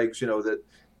and 2 legs. That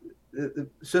the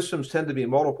systems tend to be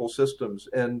multiple systems,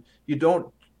 and you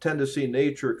don't tend to see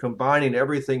nature combining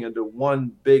everything into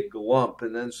one big lump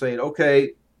and then saying,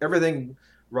 okay, everything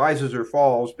rises or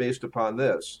falls based upon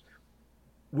this.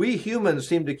 We humans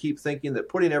seem to keep thinking that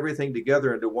putting everything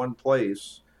together into one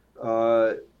place,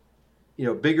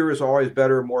 bigger is always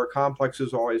better, more complex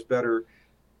is always better.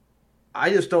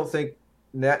 I just don't think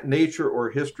nature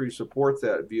or history support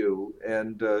that view,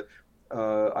 and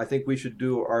I think we should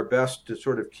do our best to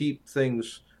sort of keep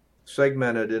things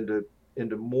segmented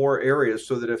into more areas,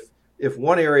 so that if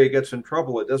one area gets in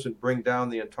trouble, it doesn't bring down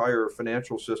the entire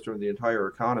financial system, the entire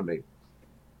economy.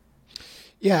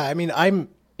 Yeah, I mean,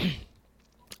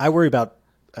 I worry about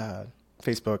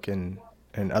Facebook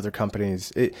and other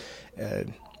companies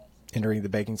entering the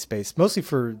banking space, mostly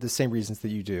for the same reasons that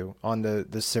you do on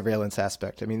the surveillance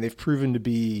aspect. I mean, they've proven to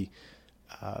be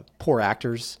poor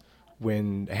actors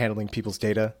when handling people's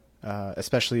data,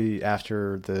 especially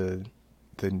after the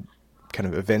kind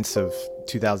of events of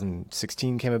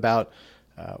 2016 came about,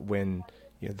 when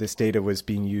this data was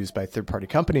being used by third-party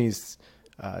companies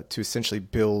to essentially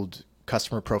build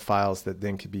customer profiles that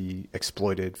then could be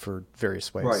exploited for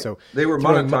various ways. Right. So they were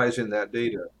monetizing that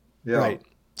data. Yeah. Right.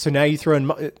 So now you throw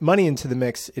in money into the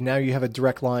mix, and now you have a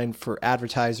direct line for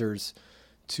advertisers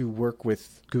to work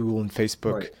with Google and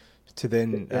Facebook Right. to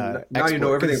then now you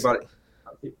know everything about it.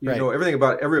 Right. Know everything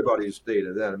about everybody's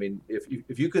data. Then, I mean,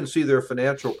 if you can see their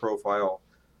financial profile,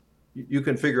 you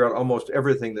can figure out almost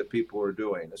everything that people are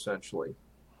doing, essentially.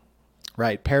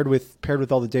 Right. Paired with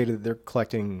all the data that they're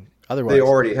collecting otherwise. They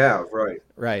already have, right?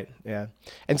 Right. Yeah.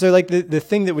 And so like the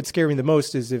thing that would scare me the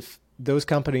most is if those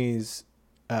companies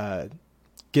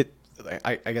get,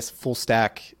 I guess, full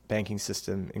stack banking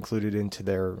system included into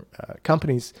their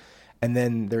companies, and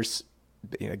then there's,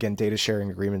 again, data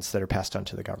sharing agreements that are passed on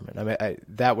to the government. I mean,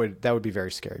 that would be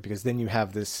very scary, because then you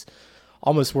have this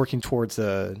almost working towards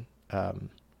a,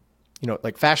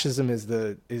 like fascism is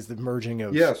the merging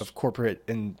Yes. of corporate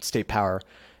and state power,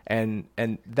 and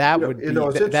that would be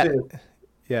it's interesting.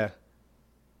 Yeah.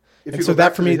 If And you so go that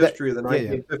back for to the me, history of the yeah, yeah.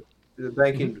 1950, the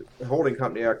Banking Holding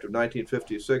Company Act of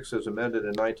 1956, as amended in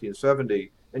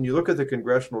 1970, and you look at the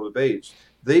congressional debates,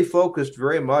 they focused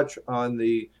very much on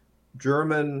the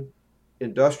German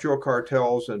industrial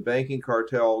cartels and banking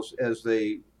cartels as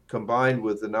they combined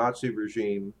with the Nazi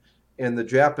regime, and the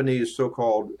Japanese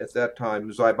so-called, at that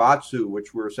time, zaibatsu,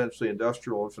 which were essentially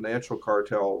industrial and financial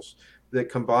cartels that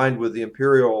combined with the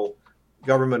imperial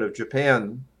government of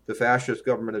Japan, the fascist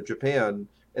government of Japan.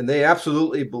 And they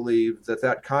absolutely believed that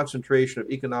that concentration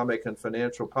of economic and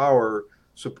financial power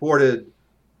supported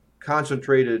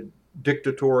concentrated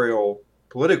dictatorial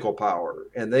political power.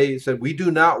 And they said, we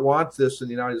do not want this in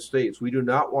the United States. We do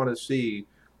not want to see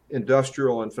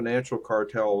industrial and financial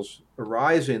cartels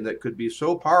arising that could be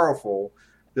so powerful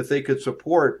that they could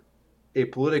support a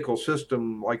political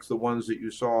system like the ones that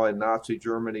you saw in Nazi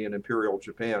Germany and Imperial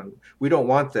Japan. We don't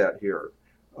want that here.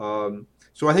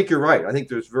 So I think you're right. I think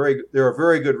there are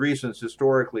very good reasons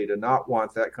historically to not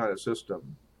want that kind of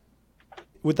system.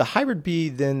 Would the hybrid be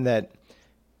then that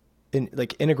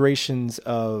like integrations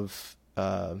of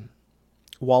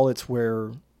wallets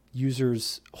where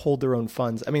users hold their own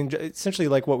funds? I mean, essentially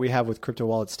like what we have with crypto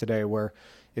wallets today, where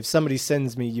if somebody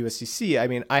sends me USDC, I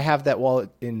mean, I have that wallet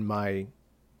in my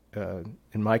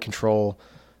control.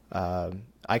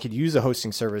 I could use a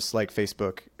hosting service like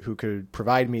Facebook, who could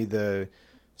provide me the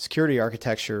security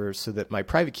architecture so that my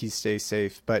private keys stay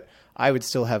safe, but I would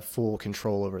still have full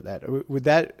control over that. Would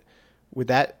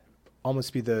that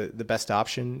almost be the best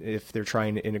option if they're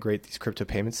trying to integrate these crypto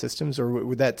payment systems, or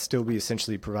would that still be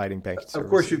essentially providing banking services? Of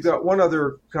course, you've got one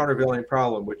other countervailing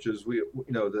problem, which is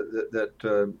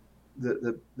the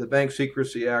Bank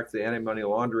Secrecy Act, the Anti-Money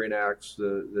Laundering Acts,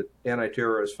 the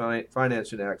Anti-Terrorist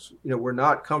Financing Acts. We're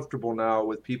not comfortable now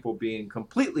with people being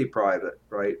completely private,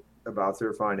 right, about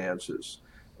their finances.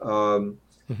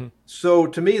 So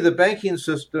to me, the banking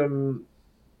system,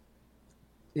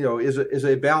 is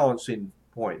a balancing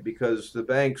point, because the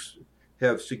banks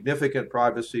have significant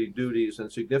privacy duties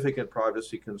and significant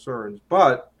privacy concerns,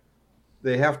 but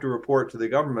they have to report to the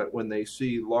government when they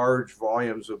see large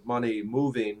volumes of money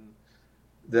moving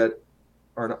that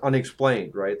are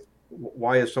unexplained, right?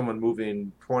 Why is someone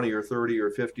moving 20 or 30 or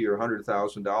 50 or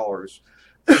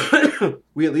 $100,000?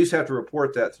 We at least have to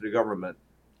report that to the government,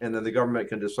 and then the government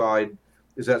can decide,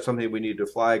 is that something we need to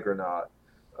flag or not?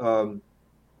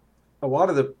 A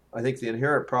lot of I think the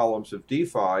inherent problems of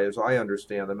DeFi, as I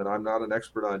understand them, and I'm not an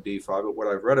expert on DeFi, but what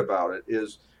I've read about it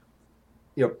is,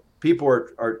 people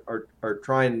are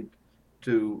trying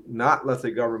to not let the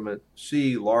government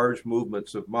see large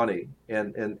movements of money,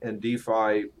 and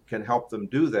DeFi can help them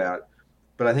do that.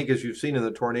 But I think, as you've seen in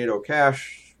the Tornado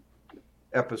Cash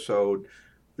episode,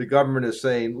 the government is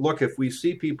saying, look, if we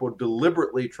see people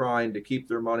deliberately trying to keep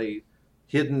their money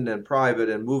hidden and private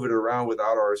and move it around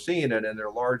without our seeing it, and there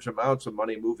are large amounts of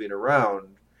money moving around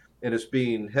and it's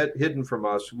being hidden from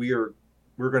us, we're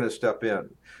going to step in.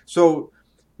 So,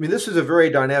 I mean, this is a very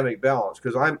dynamic balance,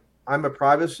 because I'm a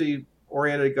privacy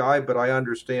oriented guy, but I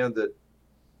understand that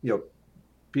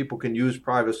people can use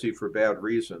privacy for bad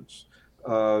reasons.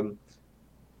 I'm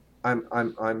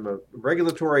a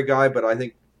regulatory guy, but I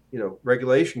think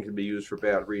regulation can be used for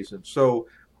bad reasons. So,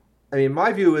 I mean,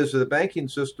 my view is that the banking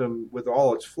system, with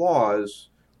all its flaws,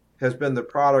 has been the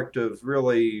product of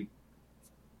really,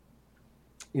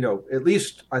 at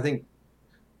least I think,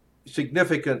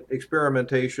 significant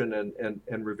experimentation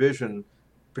and revision,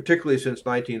 particularly since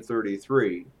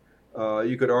 1933.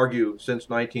 You could argue since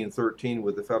 1913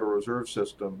 with the Federal Reserve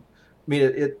System. I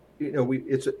mean,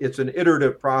 it's an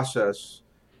iterative process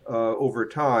over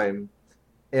time.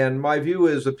 And my view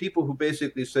is the people who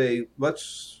basically say,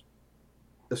 let's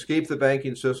escape the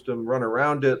banking system, run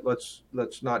around it, let's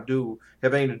not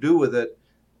have anything to do with it.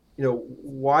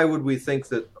 Why would we think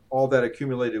that all that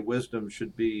accumulated wisdom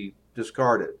should be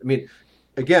discarded? I mean,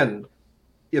 again,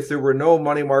 if there were no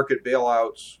money market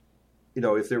bailouts,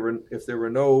 if there were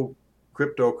no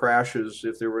crypto crashes,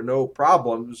 if there were no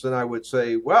problems, then I would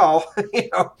say, well,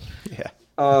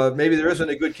 maybe there isn't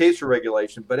a good case for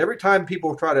regulation. But every time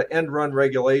people try to end run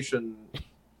regulation,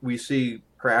 we see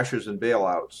crashes and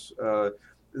bailouts.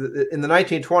 In the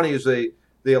 1920s,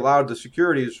 they allowed the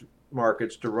securities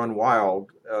markets to run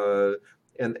wild,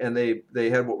 and they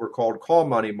had what were called call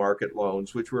money market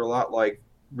loans, which were a lot like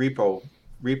repo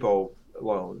repo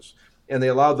loans, and they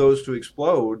allowed those to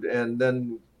explode, and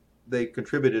then they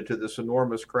contributed to this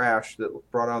enormous crash that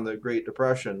brought on the Great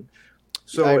Depression. I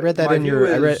So read that my in view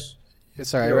your. I read. is,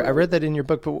 Sorry, you I know, read that in your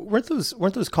book. But weren't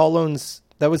those call loans?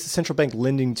 That was the central bank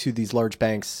lending to these large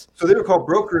banks. so they were called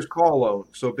brokers call loans.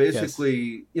 So Yes.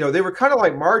 basically, they were kind of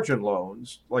like margin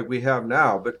loans, like we have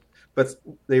now, but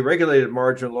they regulated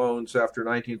margin loans after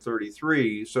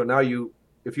 1933. So now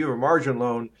if you have a margin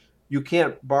loan, you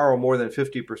can't borrow more than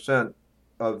 50%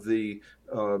 of the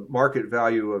market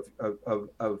value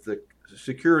of the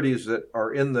securities that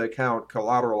are in the account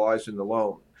collateralizing the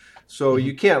loan. So Hmm.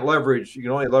 you can't leverage. You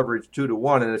can only leverage 2 to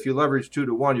 1, and if you leverage 2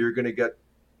 to 1, you're going to get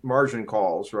margin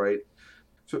calls, right?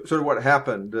 So, sort of what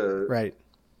happened, Right.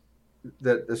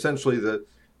 that essentially the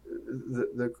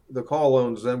call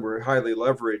loans then were highly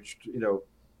leveraged,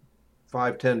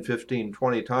 5, 10, 15,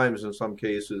 20 times in some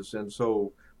cases. And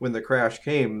so when the crash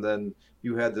came, then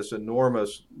you had this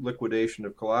enormous liquidation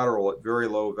of collateral at very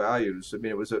low values. I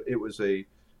mean, it was a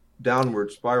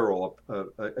downward spiral.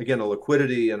 Again, a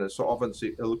liquidity and a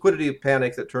liquidity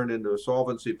panic that turned into a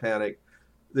solvency panic.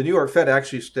 The New York Fed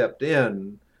actually stepped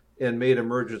in and made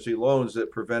emergency loans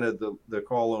that prevented the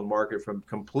call loan market from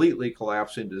completely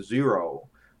collapsing to zero.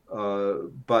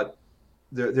 But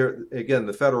again,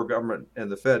 the federal government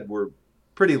and the Fed were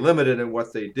pretty limited in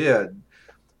what they did.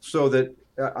 So that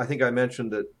I think I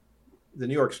mentioned that the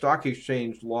New York Stock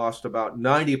Exchange lost about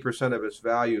 90% of its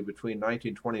value between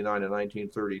 1929 and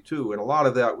 1932. And a lot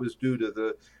of that was due to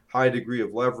the high degree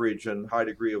of leverage and high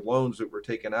degree of loans that were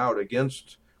taken out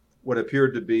against what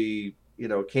appeared to be,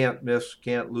 can't miss,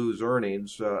 can't lose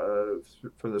earnings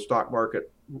from the stock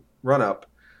market run up.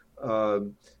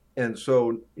 And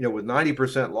so, with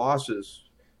 90% losses,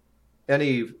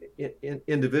 any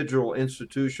individual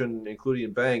institution,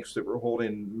 including banks that were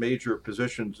holding major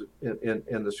positions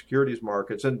in the securities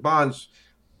markets and bonds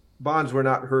were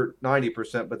not hurt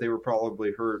 90%, but they were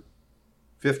probably hurt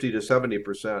 50 to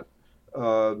 70%.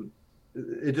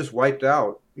 It just wiped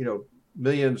out,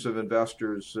 millions of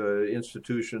investors,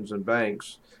 institutions, and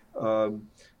banks.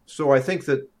 So I think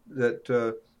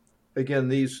that again,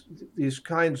 these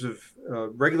kinds of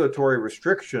regulatory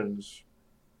restrictions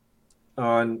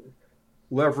on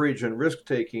leverage and risk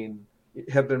taking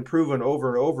have been proven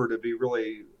over and over to be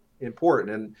really important.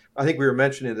 And I think we were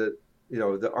mentioning that,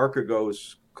 the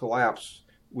Archegos collapse,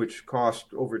 which cost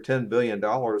over $10 billion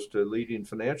to leading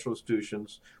financial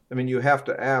institutions. I mean, you have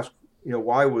to ask,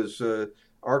 why was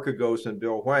Archegos and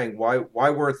Bill Hwang, why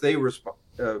weren't they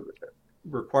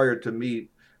required to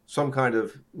meet some kind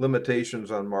of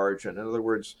limitations on margin? In other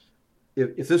words,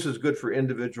 if this is good for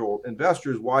individual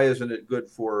investors, why isn't it good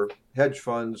for hedge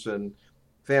funds and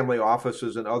family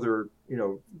offices and other,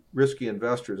 risky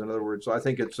investors? In other words, I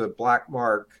think it's a black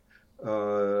mark on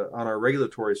our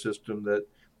regulatory system that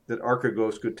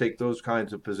Archegos could take those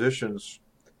kinds of positions,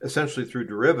 essentially through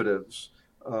derivatives,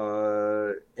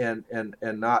 and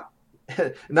not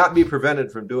not be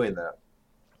prevented from doing that.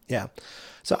 Yeah.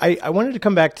 So I wanted to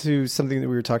come back to something that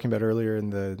we were talking about earlier in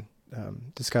the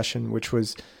discussion, which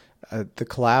was the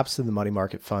collapse of the money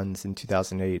market funds in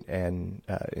 2008 and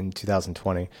in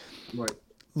 2020. Right.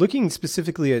 Looking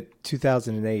specifically at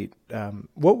 2008,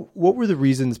 what were the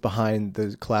reasons behind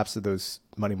the collapse of those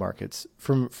money markets?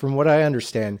 From what I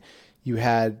understand, you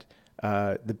had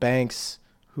the banks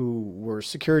who were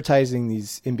securitizing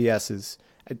these MBSs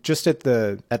just at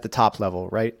the top level,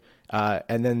 right?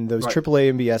 And then those Right. AAA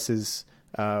MBSs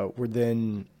were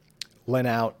then lent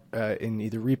out in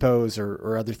either repos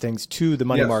or other things to the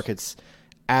money Yes. markets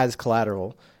as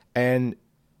collateral. And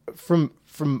from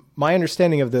my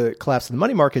understanding of the collapse of the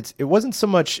money markets, it wasn't so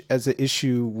much as an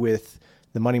issue with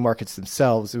the money markets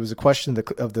themselves. It was a question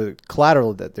of the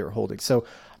collateral that they were holding. So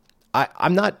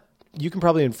I'm not. You can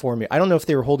probably inform me. I don't know if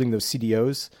they were holding those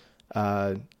CDOs,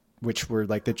 which were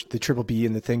like the triple B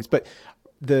and the things, but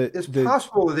It's the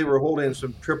possible that they were holding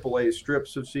some AAA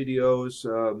strips of CDOs.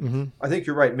 mhm. I think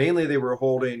you're right. Mainly, they were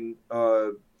holding uh,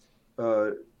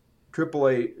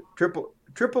 AAA,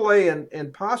 AAA,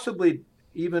 and possibly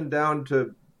even down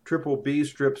to triple B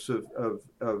strips of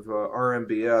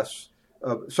RMBS,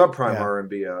 subprime Yeah.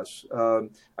 RMBS.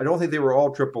 I don't think they were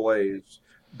all AAAs,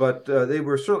 but they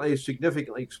were certainly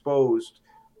significantly exposed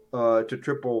to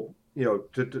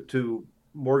to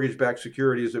mortgage-backed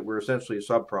securities that were essentially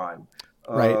subprime.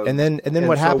 Right. And then And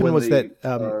what so happened when was that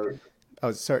the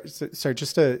oh, sorry,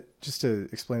 just to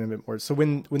explain a bit more. So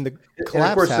when the and of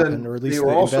collapse course happened, then or at they least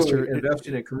were the also investor,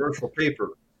 investing in commercial paper.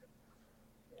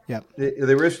 Yeah.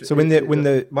 They were So when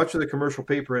the much of the commercial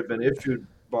paper had been issued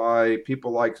by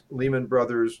people like Lehman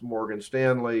Brothers, Morgan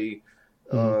Stanley,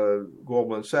 mhm,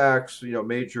 Goldman Sachs,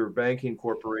 major banking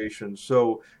corporations.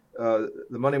 So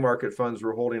the money market funds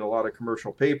were holding a lot of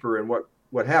commercial paper. And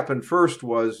what happened first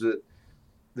was that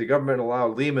the government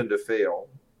allowed Lehman to fail.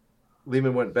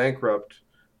 Lehman went bankrupt.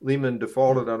 Lehman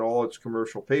defaulted on all its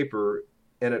commercial paper.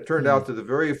 And it turned mhm, out that the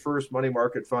very first money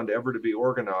market fund ever to be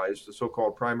organized, the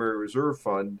so-called primary reserve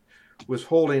fund, was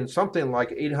holding something like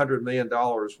 $800 million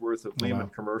worth of oh, Lehman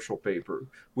wow. commercial paper,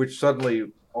 which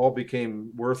suddenly all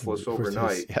became worthless Worthless.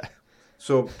 overnight. Yeah.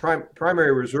 So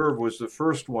primary reserve was the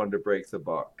first one to break the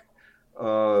buck.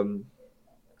 Um,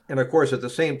 and of course, at the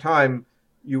same time,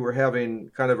 you were having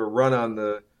kind of a run on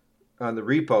the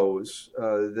repos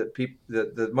that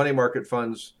the money market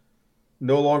funds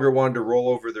no longer wanted to roll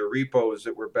over their repos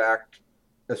that were backed,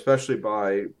 especially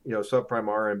by subprime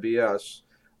RMBS.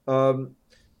 Um,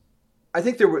 I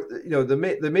think there were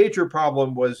the major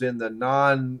problem was in the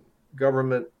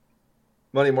non-government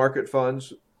money market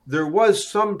funds. There was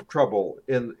some trouble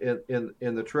in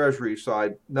the Treasury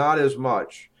side, not as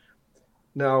much.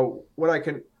 Now, what I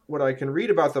can read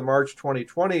about the March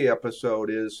 2020 episode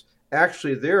is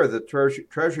actually there the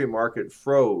Treasury market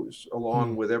froze Hmm.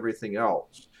 along with everything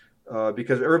else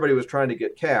because everybody was trying to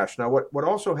get cash. Now, what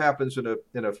also happens in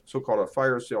a so-called a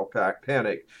fire sale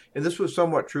panic, and this was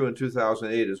somewhat true in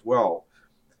 2008 as well.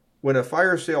 When a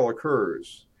fire sale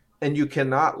occurs and you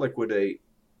cannot liquidate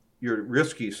your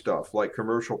risky stuff like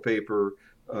commercial paper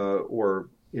or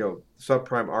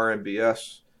subprime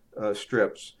RMBS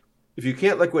strips. If you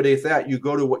can't liquidate that, you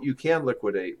go to what you can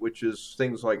liquidate, which is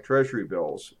things like Treasury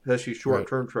bills, especially Right.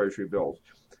 short-term Treasury bills.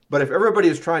 But if everybody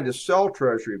is trying to sell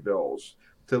Treasury bills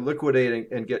to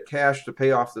liquidate and get cash to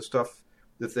pay off the stuff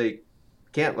that they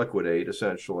can't liquidate,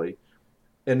 essentially,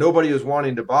 and nobody is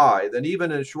wanting to buy, then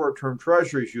even in short-term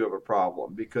treasuries you have a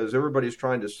problem because everybody's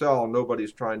trying to sell and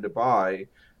nobody's trying to buy.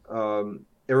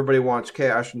 Everybody wants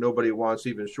cash and nobody wants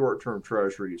even short-term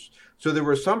treasuries. So there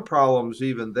were some problems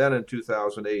even then in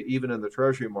 2008, even in the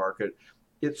treasury market.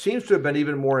 It seems to have been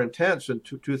even more intense in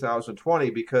 2020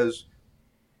 because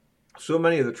so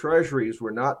many of the treasuries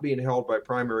were not being held by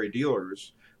primary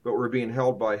dealers, but were being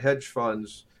held by hedge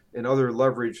funds and other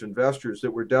leveraged investors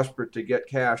that were desperate to get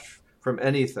cash from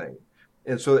anything.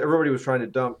 And so everybody was trying to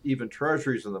dump even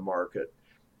treasuries in the market.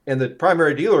 And the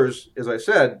primary dealers, as I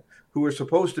said, who were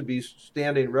supposed to be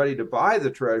standing ready to buy the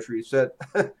treasury said,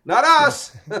 not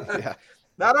us, Yeah.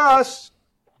 not us.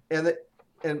 And, the,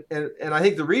 and I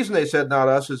think the reason they said not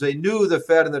us is they knew the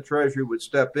Fed and the Treasury would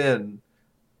step in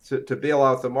to bail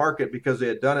out the market because they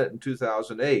had done it in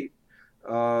 2008.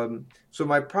 So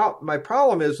my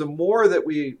problem is the more that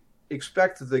we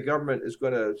expect that the government is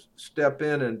going to step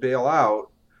in and bail out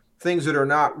things that are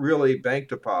not really bank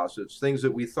deposits, things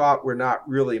that we thought were not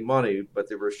really money, but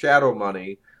they were shadow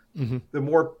money, Hmm. the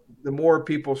more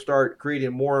people start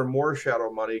creating more and more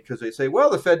shadow money because they say, well,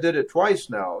 the Fed did it twice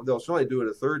now. They'll certainly do it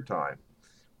a third time.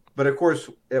 But of course,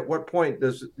 at what point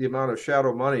does the amount of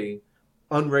shadow money,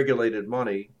 unregulated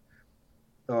money,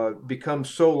 become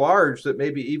so large that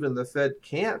maybe even the Fed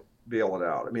can't bail it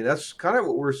out? I mean, that's kind of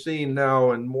what we're seeing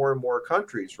now in more and more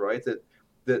countries, right?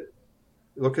 That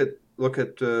look at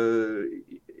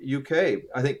UK.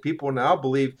 I think people now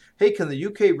believe, hey, can the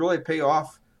UK really pay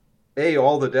off A,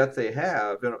 all the debt they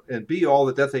have, and B, all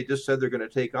the debt they just said they're going to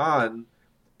take on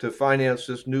to finance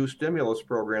this new stimulus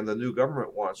program the new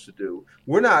government wants to do?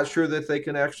 We're not sure that they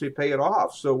can actually pay it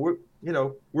off. So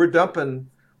we're dumping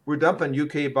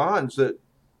UK bonds that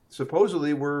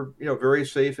supposedly were very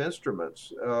safe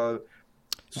instruments. So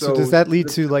does So that lead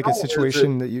the to like a problem is that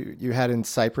situation that you had in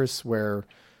Cyprus where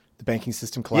the banking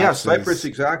system yeah, Cyprus collapses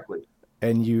exactly.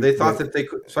 and They thought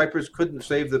that Cyprus couldn't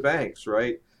save the banks,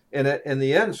 right? And in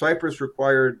the end, Cyprus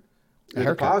required a the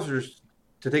haircut? depositors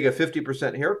to take a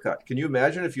 50% haircut. Can you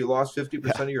imagine if you lost Yeah.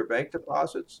 50% of your bank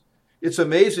deposits? It's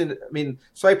amazing. I mean,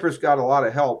 Cyprus got a lot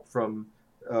of help from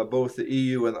both the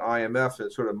EU and the IMF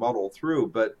and sort of muddled through.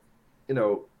 But, you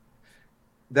know,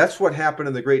 that's what happened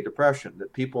in the Great Depression,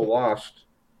 that people lost,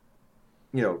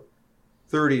 you know,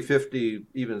 30, 50,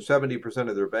 even 70%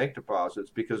 of their bank deposits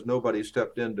because nobody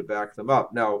stepped in to back them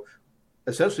up. Now,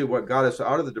 essentially what got us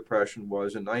out of the depression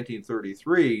was in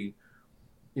 1933,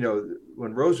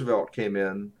 when Roosevelt came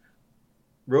in.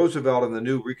 Roosevelt and the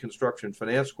new Reconstruction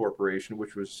Finance Corporation,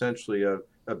 which was essentially a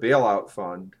bailout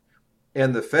fund,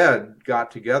 and the Fed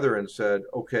got together and said,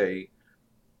 okay,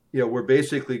 we're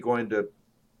basically going to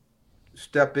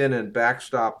step in and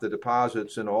backstop the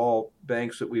deposits in all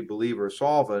banks that we believe are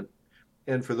solvent.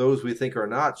 And for those we think are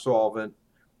not solvent,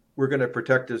 we're going to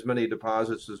protect as many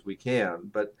deposits as we can.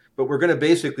 But we're going to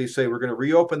basically say we're going to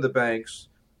reopen the banks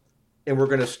and we're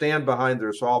going to stand behind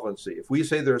their solvency. If we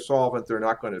say they're solvent, they're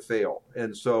not going to fail.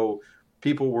 And so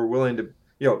people were willing to,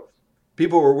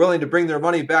 people were willing to bring their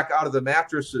money back out of the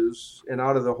mattresses and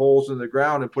out of the holes in the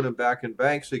ground and put them back in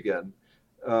banks again.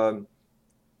 I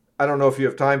don't know if you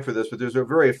have time for this, but there's a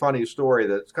very funny story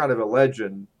that's kind of a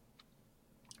legend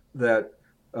that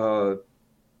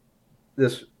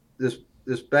this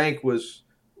this bank was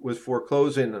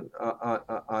foreclosing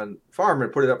on farm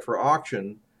and put it up for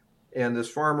auction, and this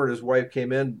farmer and his wife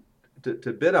came in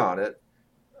to bid on it,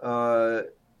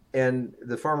 and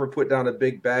the farmer put down a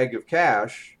big bag of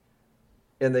cash,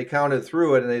 and they counted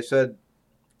through it, and they said,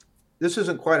 "This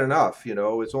isn't quite enough.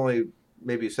 It's only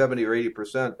maybe 70 or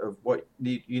 80% of what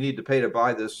you need to pay to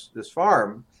buy this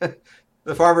farm."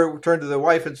 The farmer turned to the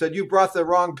wife and said, "You brought the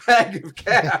wrong bag of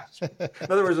cash." In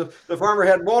other words, the farmer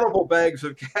had multiple bags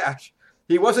of cash.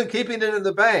 He wasn't keeping it in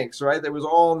the banks, right? It was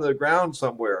all on the ground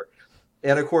somewhere.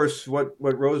 And of course, what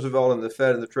Roosevelt and the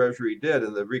Fed and the Treasury did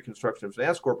in the Reconstruction of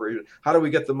Finance Corporation, how do we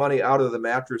get the money out of the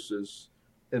mattresses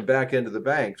and back into the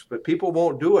banks? But people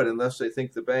won't do it unless they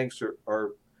think the banks are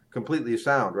completely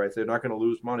sound, right? They're not going to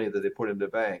lose money that they put into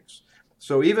banks.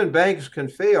 So even banks can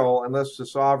fail unless the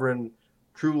sovereign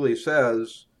truly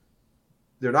says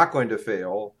they're not going to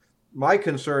fail. My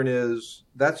concern is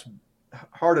that's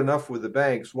hard enough with the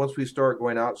banks. Once we start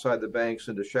going outside the banks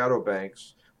into shadow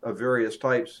banks of various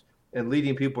types and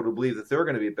leading people to believe that they're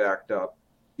going to be backed up,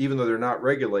 even though they're not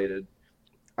regulated,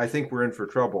 I think we're in for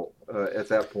trouble at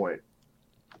that point.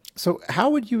 So how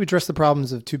would you address the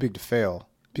problems of too big to fail?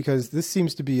 Because this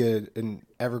seems to be an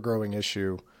ever-growing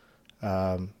issue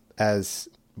as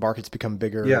markets become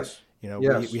bigger. Yes.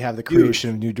 We have the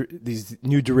creation of these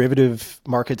new derivative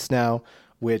markets now,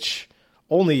 which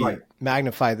only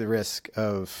magnify the risk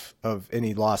of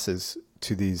any losses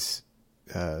to these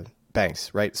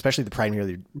banks, right? Especially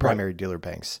the primary dealer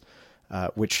banks,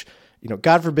 which,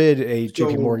 God forbid a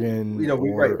JP Morgan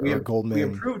or Goldman. We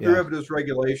improved derivatives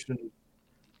regulation,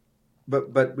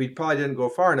 but we probably didn't go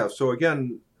far enough. So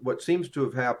again, what seems to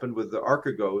have happened with the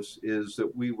Archegos is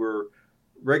that we were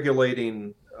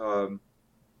regulating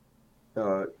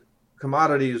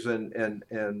commodities and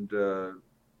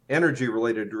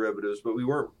energy-related derivatives, but we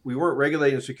weren't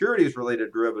regulating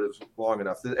securities-related derivatives long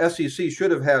enough. The SEC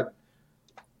should have had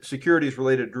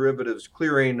securities-related derivatives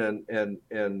clearing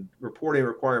and reporting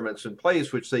requirements in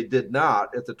place, which they did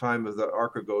not at the time of the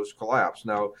Archegos collapse.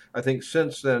 Now, I think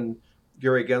since then,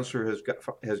 Gary Gensler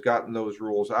has gotten those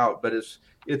rules out, but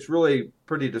it's really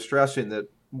pretty distressing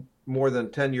that more than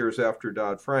 10 years after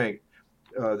Dodd-Frank,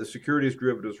 the securities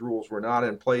derivatives rules were not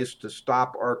in place to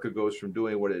stop Archegos from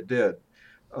doing what it did.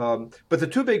 But the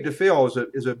too big to fail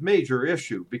is a major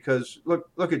issue because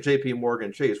look at J.P.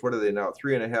 Morgan Chase. What are they now?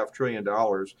 $3.5 trillion.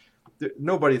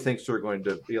 Nobody thinks they're going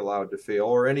to be allowed to fail,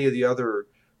 or any of the other,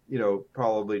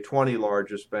 probably 20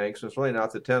 largest banks. And it's really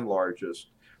not the 10 largest.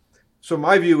 So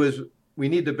my view is we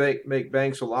need to make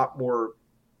banks a lot more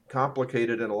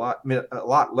complicated and a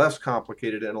lot less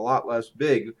complicated and a lot less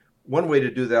big. One way to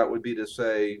do that would be to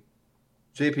say,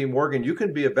 J.P. Morgan, you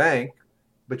can be a bank,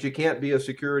 but you can't be a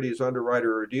securities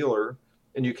underwriter or dealer,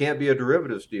 and you can't be a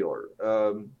derivatives dealer.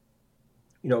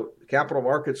 Capital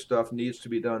market stuff needs to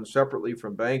be done separately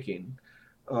from banking.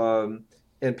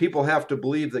 And people have to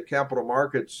believe that capital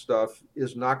market stuff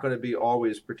is not going to be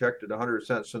always protected 100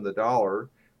 cents in the dollar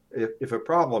if a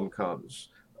problem comes.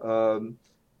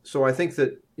 So I think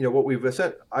that, what we've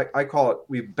said, I call it,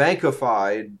 we've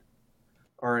bankified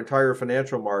our entire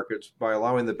financial markets by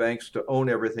allowing the banks to own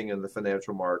everything in the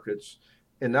financial markets.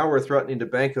 And now we're threatening to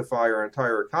bankify our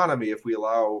entire economy if we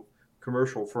allow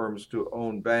commercial firms to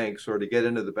own banks or to get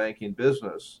into the banking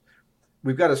business.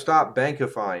 We've got to stop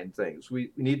bankifying things.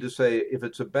 We need to say if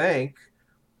it's a bank,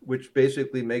 which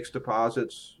basically makes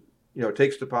deposits,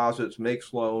 takes deposits,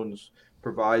 makes loans,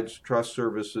 provides trust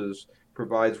services,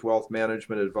 provides wealth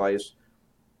management advice,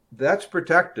 that's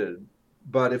protected.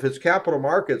 But if it's capital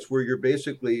markets where you're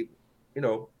basically,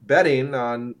 betting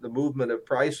on the movement of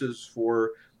prices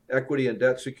for equity and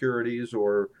debt securities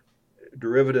or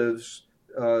derivatives,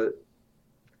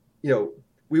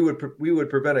 we would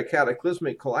prevent a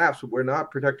cataclysmic collapse, but we're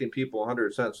not protecting people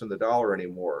 100 cents in the dollar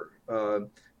anymore.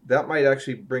 That might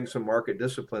actually bring some market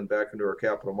discipline back into our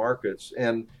capital markets.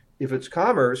 And if it's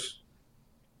commerce,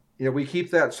 we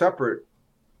keep that separate,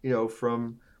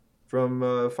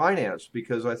 from finance,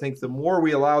 because I think the more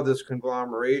we allow this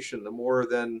conglomeration, the more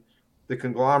then the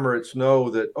conglomerates know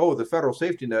that, the federal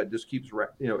safety net just keeps,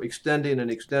 extending and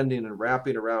extending and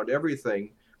wrapping around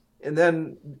everything. And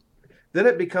then then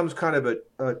it becomes kind of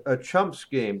a chumps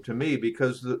game to me,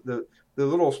 because the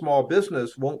little small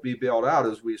business won't be bailed out,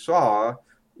 as we saw,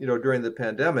 during the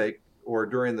pandemic or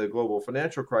during the global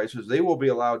financial crisis. They will be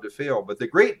allowed to fail, but the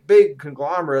great big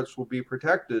conglomerates will be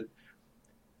protected.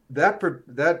 That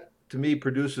to me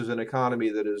produces an economy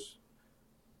that is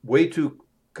way too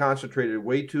concentrated,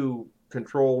 way too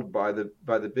controlled by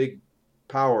the big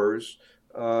powers,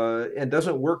 and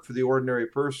doesn't work for the ordinary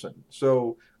person.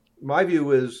 So my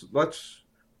view is, let's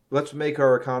make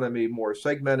our economy more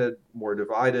segmented, more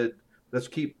divided.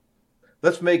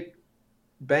 Let's make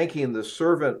banking the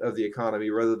servant of the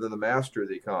economy rather than the master of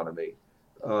the economy.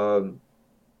 Um,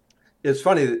 it's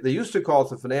funny that they used to call it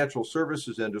the financial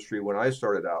services industry when I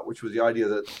started out, which was the idea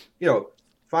that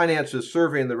finance is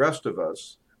serving the rest of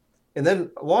us. And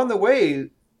then along the way,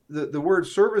 the word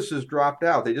services dropped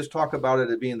out. They just talk about it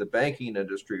as being the banking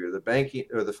industry or the banking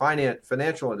or the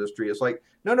financial industry. It's like,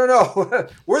 no, no, no,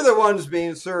 we're the ones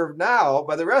being served now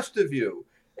by the rest of you.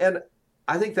 And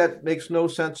I think that makes no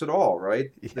sense at all, right?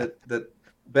 Yeah. That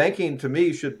banking to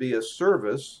me should be a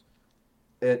service,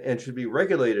 and should be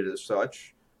regulated as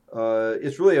such.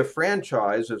 It's really a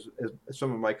franchise, as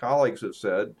some of my colleagues have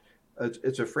said.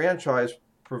 It's a franchise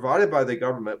provided by the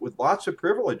government with lots of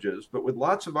privileges, but with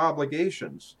lots of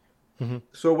obligations. Hmm.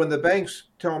 So when the banks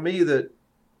tell me that,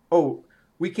 oh,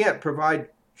 we can't provide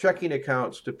checking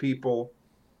accounts to people,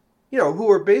 who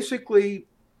are basically,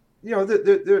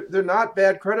 they're not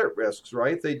bad credit risks,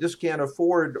 right? They just can't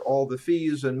afford all the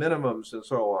fees and minimums and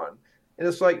so on. And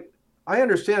it's like, I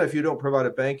understand if you don't provide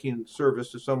a banking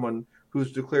service to someone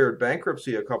who's declared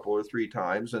bankruptcy a couple or three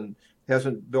times and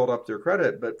hasn't built up their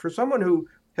credit, but for someone who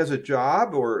has a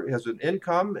job or has an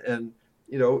income and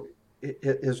you know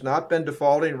has not been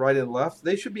defaulting right and left,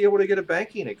 they should be able to get a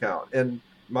banking account. And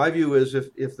my view is,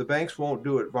 if the banks won't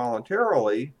do it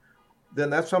voluntarily,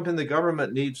 then that's something the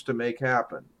government needs to make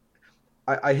happen.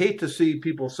 I hate to see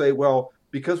people say, well,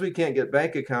 because we can't get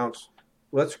bank accounts,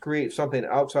 let's create something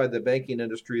outside the banking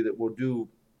industry that will do,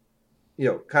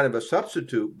 kind of a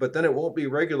substitute, but then it won't be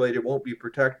regulated, won't be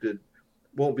protected,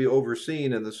 won't be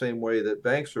overseen in the same way that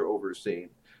banks are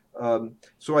overseen.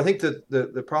 So I think that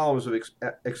the problems of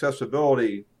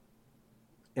accessibility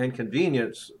and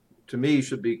convenience, to me,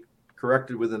 should be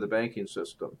corrected within the banking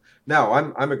system. Now,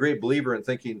 I'm a great believer in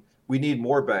thinking we need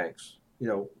more banks.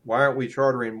 Why aren't we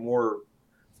chartering more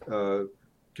uh,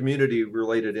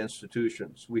 community-related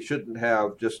institutions? We shouldn't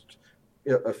have just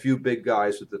a few big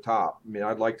guys at the top. I mean,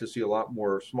 I'd like to see a lot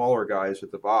more smaller guys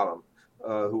at the bottom,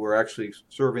 who are actually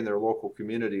serving their local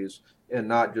communities and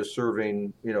not just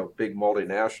serving, big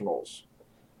multinationals.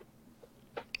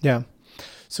 Yeah.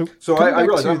 So So coming I back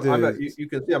realize to you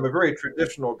can see I'm a very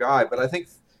traditional guy, but I think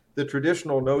the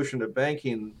traditional notion of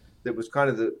banking that was kind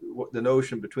of the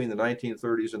notion between the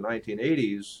 1930s and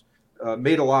 1980s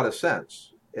made a lot of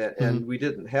sense, Mhm. and we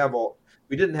didn't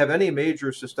have any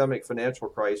major systemic financial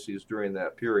crises during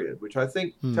that period, which I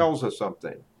think Hmm. tells us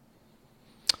something.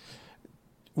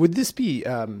 Would this be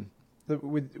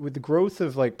with the growth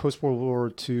of like post World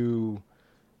War II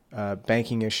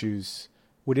banking issues?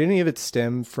 Would any of it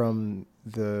stem from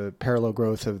the parallel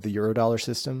growth of the Eurodollar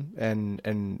system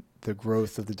and the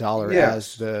growth of the dollar as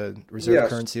Yes, the reserve yes,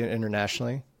 currency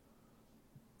internationally?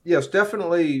 yes,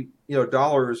 definitely.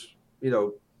 Dollars,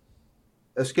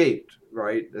 escaped,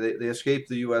 right? They escaped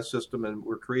the U.S. system and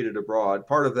were created abroad.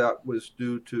 Part of that was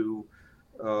due to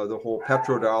the whole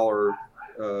petrodollar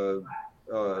uh,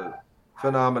 uh,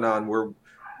 phenomenon, where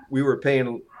we were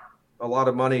paying a lot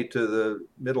of money to the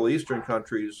Middle Eastern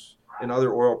countries and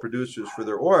other oil producers for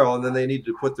their oil, and then they needed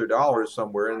to put their dollars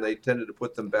somewhere, and they tended to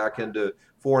put them back into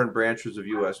foreign branches of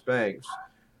U.S. banks.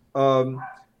 Um,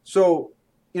 so,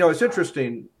 it's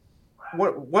interesting.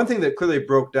 One thing that clearly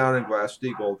broke down in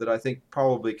Glass-Steagall that I think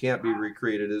probably can't be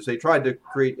recreated is they tried to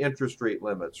create interest rate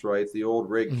limits, right? The old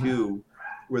Reg Hmm. Q,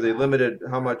 where they limited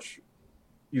how much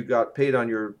you got paid on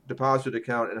your deposit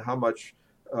account and how much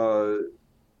uh,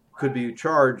 could be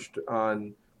charged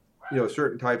on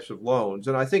certain types of loans.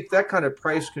 And I think that kind of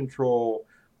price control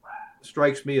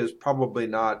strikes me as probably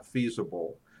not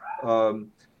feasible.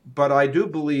 Um, but I do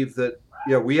believe that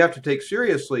we have to take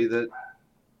seriously that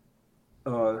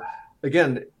uh,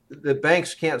 again, the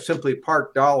banks can't simply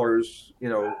park dollars,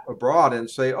 abroad and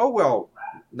say, oh well,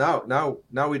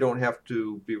 now we don't have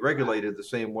to be regulated the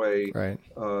same way Right.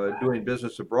 doing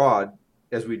business abroad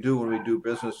as we do when we do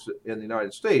business in the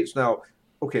United States. Now,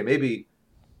 okay, maybe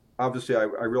obviously I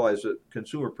realize that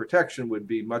consumer protection would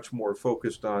be much more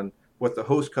focused on what the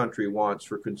host country wants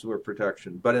for consumer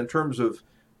protection, but in terms of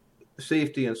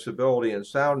safety and stability and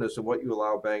soundness and what you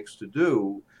allow banks to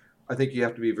do, I think you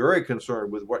have to be very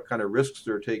concerned with what kind of risks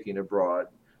they're taking abroad.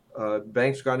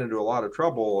 banks got into a lot of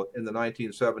trouble in the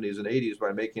 1970s and 80s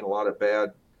by making a lot of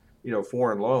bad,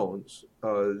 foreign loans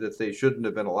that they shouldn't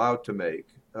have been allowed to make.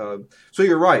 So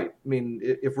you're right. I mean,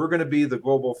 if we're going to be the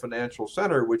global financial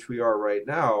center, which we are right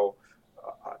now,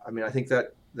 I mean, I think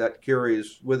that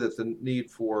carries with it the need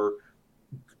for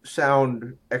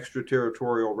sound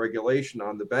extraterritorial regulation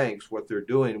on the banks, what they're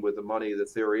doing with the money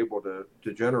that they're able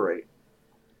to generate.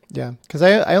 Yeah, because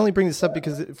I only bring this up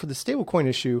because for the stablecoin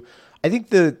issue, I think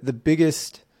the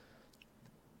biggest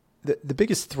the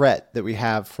biggest threat that we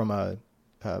have from a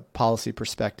policy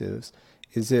perspective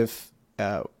is if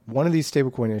one of these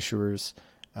stablecoin issuers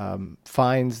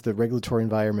finds the regulatory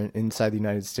environment inside the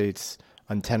United States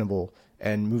untenable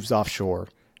and moves offshore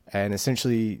and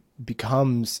essentially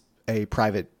becomes a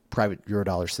private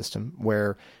Eurodollar system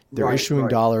where they're issuing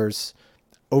dollars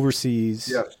overseas,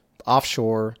 Yes.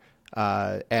 offshore,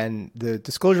 and the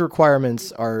disclosure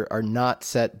requirements are not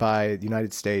set by the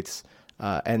United States,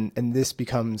 and this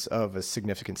becomes of a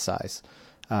significant size.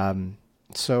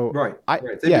 So Right,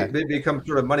 right. They become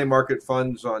sort of money market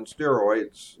funds on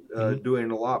steroids,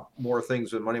 doing a lot more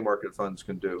things than money market funds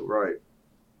can do. Right.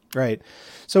 Right.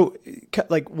 So,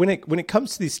 like when it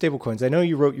comes to these stablecoins, I know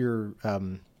you wrote your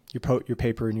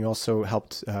paper and you also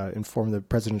helped inform the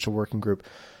presidential working group.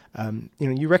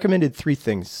 You recommended three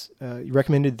things. You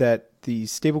recommended that the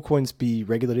stablecoins be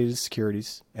regulated as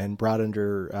securities and brought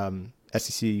under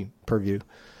SEC purview.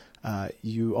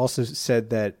 You also said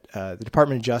that the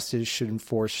Department of Justice should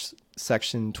enforce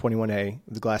Section 21A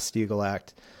of the Glass-Steagall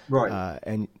Act. Right.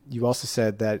 And you also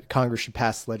said that Congress should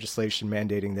pass legislation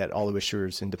mandating that all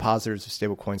issuers and depositors of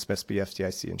stablecoins must be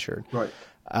FDIC insured. Right.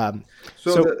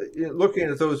 Looking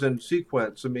at those in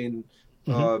sequence, I mean,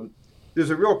 there's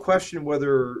a real question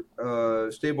whether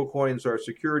stablecoins are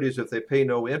securities if they pay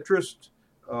no interest,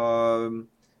 and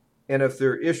if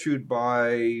they're issued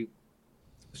by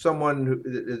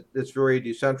someone that's very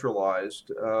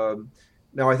decentralized.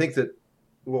 Now, I think that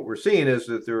what we're seeing is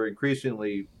that they're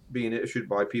increasingly being issued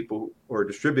by people who are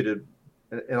distributed,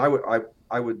 and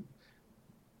I would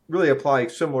really apply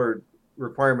similar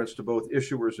requirements to both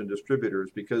issuers and distributors,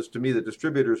 because to me the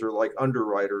distributors are like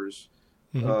underwriters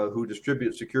who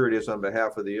distribute securities on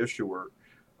behalf of the issuer.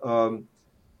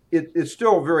 It's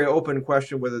still a very open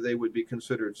question whether they would be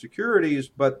considered securities,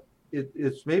 but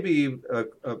it's maybe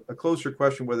a closer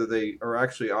question whether they are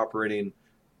actually operating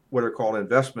what are called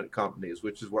investment companies,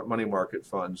 which is what money market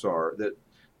funds are. That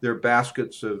they're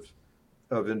baskets of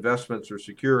investments or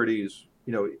securities,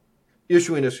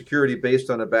 issuing a security based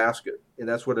on a basket, and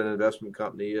that's what an investment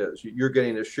company is. You're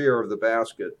getting a share of the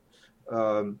basket,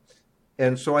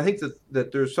 and so I think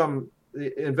that there's some.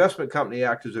 The Investment Company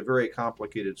Act is a very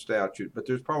complicated statute, but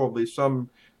there's probably some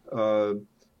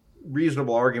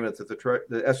reasonable argument that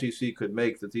the SEC could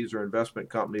make that these are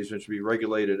investment companies and should be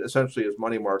regulated essentially as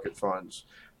money market funds.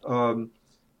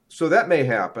 So that may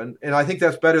happen, and I think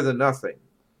that's better than nothing.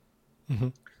 Mm-hmm.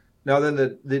 Now, then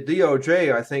the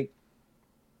DOJ, I think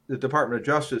the Department of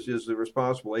Justice is the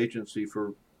responsible agency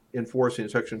for enforcing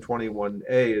Section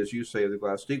 21A, as you say, of the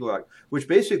Glass-Steagall Act, which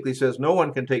basically says no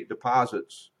one can take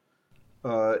deposits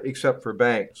except for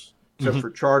banks, except for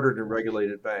chartered and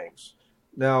regulated banks.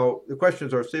 Now, the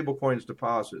questions are stablecoins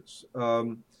deposits.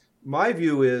 My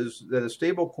view is that a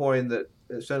stablecoin that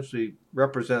essentially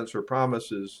represents or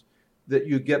promises that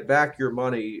you get back your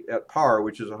money at par,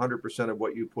 which is 100% of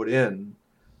what you put in,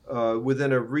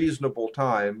 within a reasonable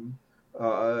time,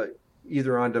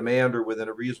 either on demand or within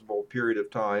a reasonable period of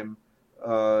time,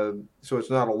 so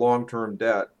it's not a long-term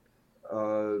debt,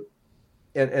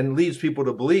 and leads people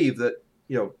to believe that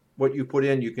what you put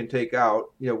in you can take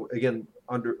out. Again,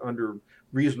 under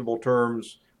reasonable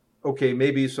terms. Okay,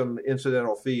 maybe some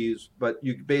incidental fees, but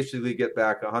you basically get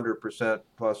back 100%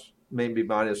 plus maybe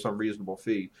minus some reasonable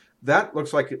fee. That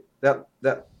looks like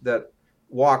that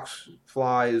walks,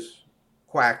 flies,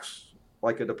 quacks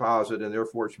like a deposit, and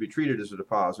therefore it should be treated as a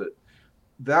deposit.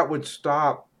 That would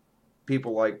stop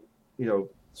people like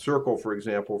Circle, for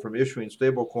example, from issuing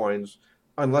stable coins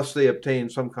unless they obtain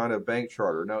some kind of bank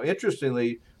charter. Now,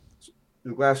 interestingly,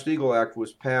 the Glass-Steagall Act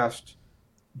was passed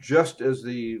just as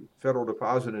the Federal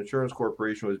Deposit Insurance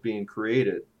Corporation was being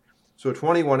created. So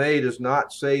 21A does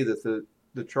not say that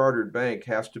the chartered bank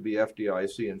has to be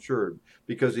FDIC insured,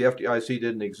 because the FDIC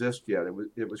didn't exist yet.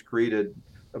 It was created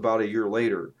about a year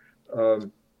later.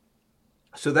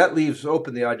 So that leaves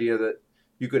open the idea that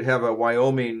you could have a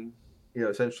Wyoming,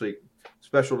 essentially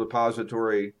special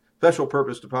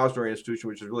purpose depository institution,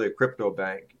 which is really a crypto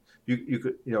bank. You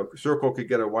could, Circle could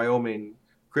get a Wyoming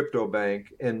crypto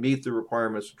bank and meet the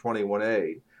requirements of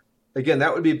 21A. Again,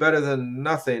 that would be better than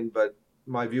nothing, but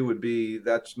my view would be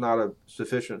that's not a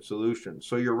sufficient solution.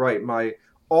 So you're right. My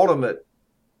ultimate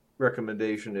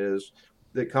recommendation is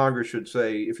that Congress should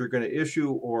say if you're going to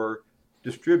issue or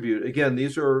distribute, again,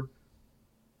 these are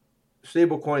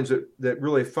stable coins that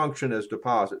really function as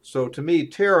deposits. So to me,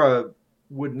 Terra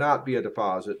would not be a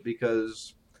deposit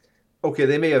because, okay,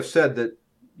 they may have said that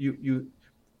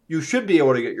you should be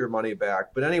able to get your money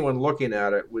back, but anyone looking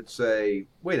at it would say,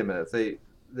 wait a minute,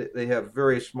 they have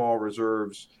very small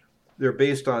reserves. They're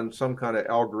based on some kind of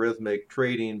algorithmic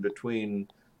trading between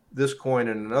this coin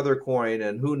and another coin,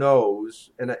 and who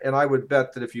knows? And I would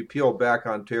bet that if you peel back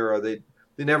on Terra, they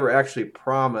never actually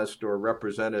promised or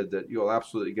represented that you'll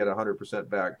absolutely get 100%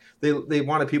 back. They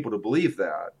wanted people to believe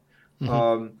that. Mm-hmm.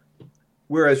 Um,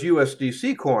 Whereas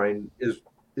USDC coin is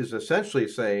essentially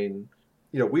saying,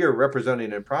 we are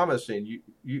representing and promising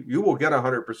you will get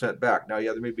 100% back. Now,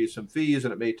 yeah, there may be some fees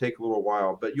and it may take a little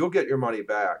while, but you'll get your money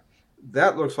back.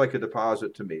 That looks like a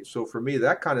deposit to me. So for me,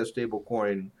 that kind of stable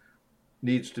coin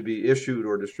needs to be issued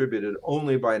or distributed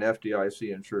only by an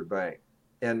FDIC insured bank.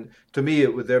 And to me,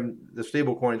 it would then the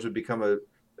stable coins would become a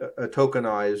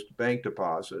tokenized bank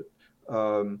deposit.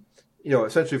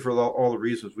 Essentially for all the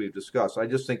reasons we've discussed. I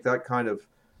just think that kind of,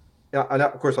 and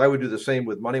of course, I would do the same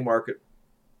with money market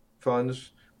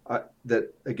funds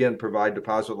that again provide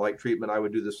deposit-like treatment. I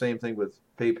would do the same thing with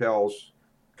PayPal's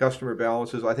customer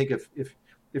balances. I think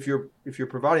if you're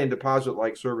providing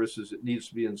deposit-like services, it needs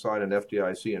to be inside an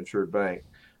FDIC insured bank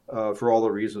for all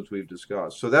the reasons we've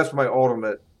discussed. So that's my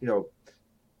ultimate.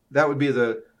 That would be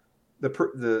the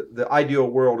ideal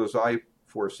world as I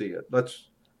foresee it.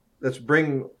 Let's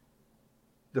bring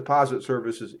deposit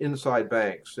services inside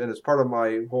banks, and it's part of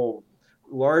my whole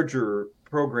larger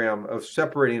program of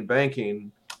separating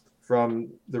banking from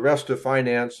the rest of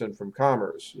finance and from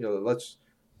commerce.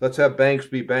 Let's have banks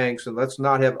be banks, and let's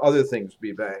not have other things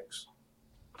be banks.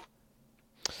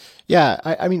 Yeah,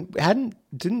 I mean,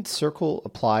 didn't Circle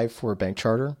apply for a bank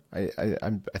charter? I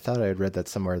thought I had read that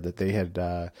somewhere that they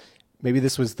had. Maybe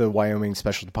this was the Wyoming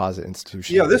Special Deposit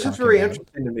Institution. Yeah, this is very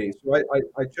interesting to me. So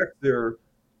I checked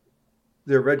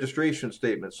their registration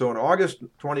statement. So in August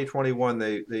 2021,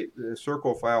 the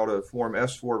Circle filed a Form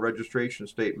S4 registration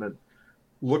statement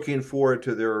looking forward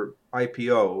to their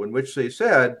IPO, in which they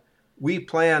said, we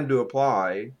plan to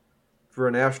apply for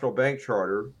a national bank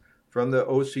charter from the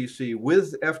OCC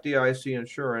with FDIC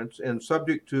insurance and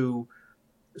subject to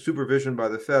supervision by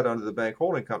the Fed under the Bank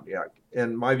Holding Company Act.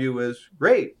 And my view is,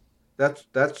 great.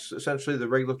 That's essentially the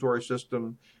regulatory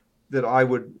system that I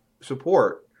would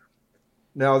support.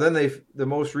 Now, then the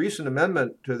most recent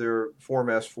amendment to their Form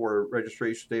S4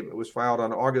 registration statement was filed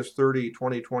on August 30,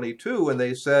 2022, and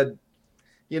they said,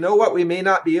 you know what, we may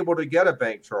not be able to get a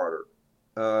bank charter.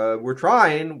 We're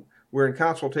trying, we're in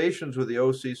consultations with the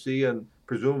OCC and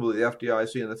presumably the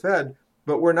FDIC and the Fed,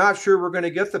 but we're not sure we're going to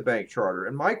get the bank charter.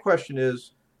 And my question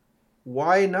is,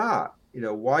 why not?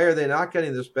 Why are they not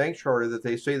getting this bank charter that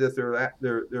they say that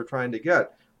they're trying to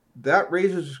get? That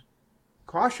raises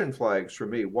caution flags for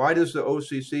me. Why does the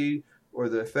OCC or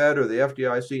the Fed or the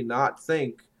FDIC not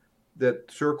think that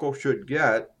Circle should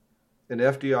get an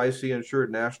FDIC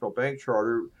insured national bank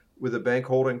charter with a bank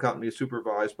holding company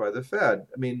supervised by the Fed?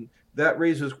 I mean, that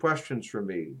raises questions for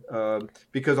me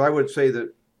because I would say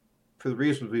that for the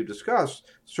reasons we've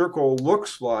discussed, Circle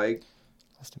looks like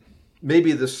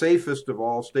maybe the safest of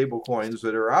all stable coins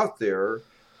that are out there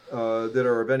that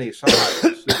are of any size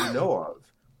that we know of.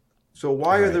 So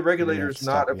why are the regulators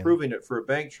not approving it for a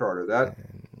bank charter? That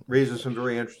raises some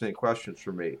very interesting questions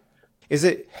for me. Is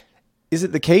it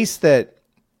the case that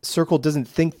Circle doesn't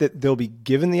think that they'll be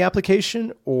given the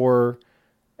application, or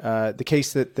the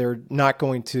case that they're not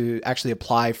going to actually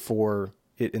apply for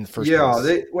it in the first place?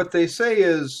 Yeah, what they say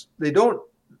is they don't.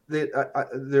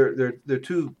 They're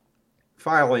two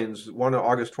filings, one in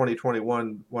August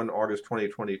 2021, one August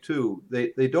 2022.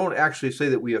 They don't actually say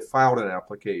that we have filed an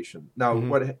application. Now,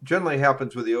 what generally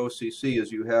happens with the OCC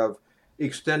is you have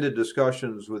extended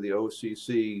discussions with the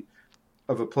OCC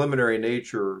of a preliminary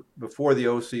nature before the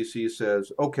OCC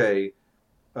says, okay,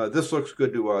 this looks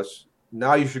good to us.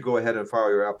 Now you should go ahead and file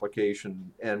your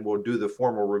application and we'll do the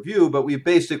formal review, but we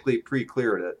basically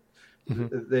pre-cleared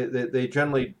it. They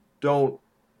generally don't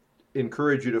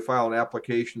encourage you to file an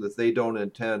application that they don't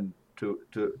intend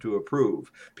to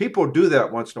approve. People do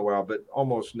that once in a while, but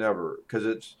almost never, because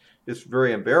it's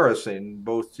very embarrassing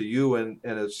both to you and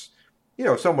it's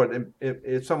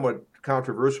somewhat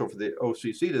controversial for the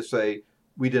OCC to say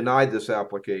we denied this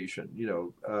application.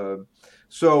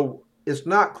 So it's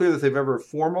not clear that they've ever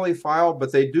formally filed,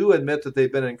 but they do admit that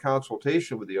they've been in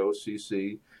consultation with the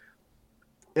OCC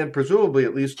and presumably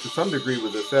at least to some degree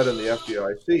with the Fed and the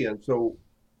FDIC. And so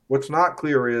What's not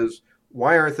clear is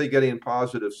why aren't they getting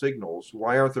positive signals?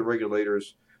 Why aren't the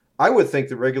regulators? I would think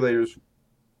the regulators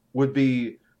would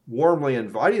be warmly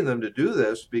inviting them to do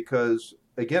this because,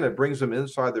 again, it brings them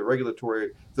inside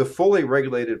the fully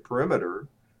regulated perimeter.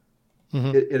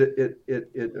 Hmm.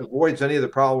 It avoids any of the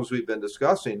problems we've been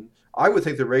discussing. I would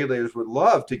think the regulators would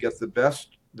love to get the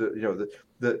best,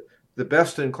 the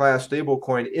best in class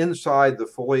stablecoin inside the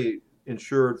fully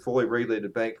insured, fully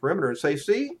regulated bank perimeter and say,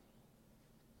 see,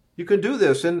 you can do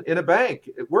this in a bank.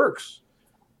 It works.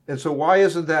 And so why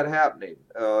isn't that happening?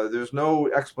 There's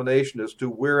no explanation as to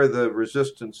where the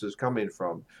resistance is coming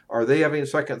from. Are they having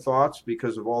second thoughts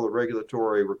because of all the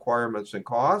regulatory requirements and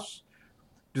costs?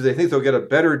 Do they think they'll get a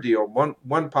better deal?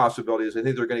 One possibility is they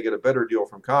think they're going to get a better deal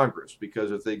from Congress, because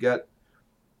if they get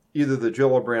either the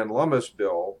Gillibrand Lummis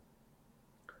bill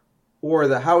or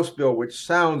the House bill, which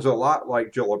sounds a lot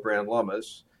like Gillibrand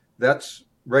Lummis, that's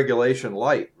regulation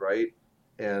light, right?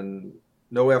 And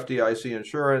no FDIC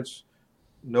insurance,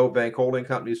 no bank holding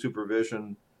company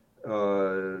supervision,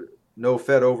 no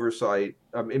Fed oversight.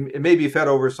 I mean, it may be Fed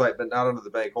oversight, but not under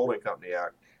the Bank Holding Company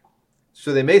Act.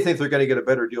 So they may think they're going to get a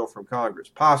better deal from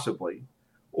Congress, possibly.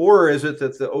 Or is it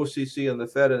that the OCC and the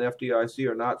Fed and FDIC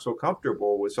are not so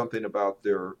comfortable with something about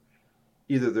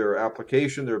either their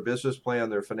application, their business plan,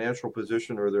 their financial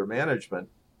position, or their management?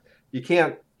 You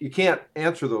can't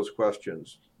answer those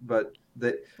questions, but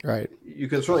Right. you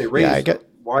can certainly raise them.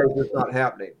 Why is this not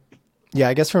happening? Yeah,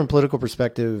 I guess from a political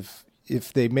perspective,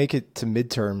 if they make it to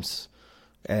midterms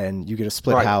and you get a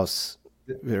split House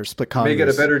or split Congress, you may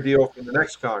get a better deal from the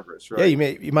next Congress, right? Yeah,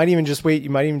 you might even just wait. You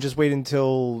might even just wait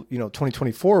until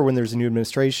 2024 when there's a new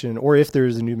administration, or if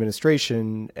there's a new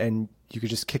administration, and you could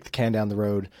just kick the can down the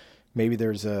road. Maybe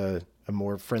there's a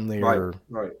more friendlier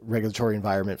regulatory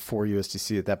environment for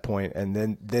USDC at that point, and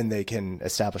then they can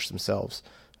establish themselves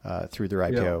through their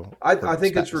IPO. Yeah. I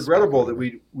think it's regrettable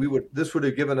that this would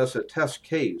have given us a test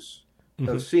case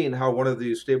of seeing how one of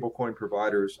these stablecoin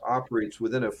providers operates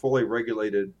within a fully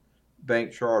regulated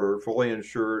bank charter, fully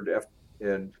insured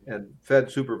and Fed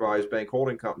supervised bank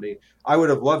holding company. I would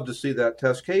have loved to see that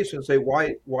test case and say,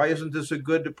 why isn't this a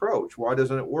good approach? Why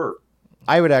doesn't it work?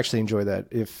 I would actually enjoy that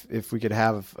if we could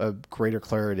have a greater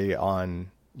clarity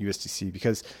on USDC,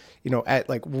 because at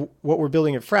what we're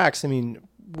building at Frax, I mean,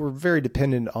 we're very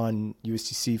dependent on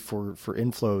USDC for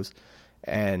inflows,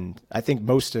 and I think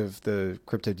most of the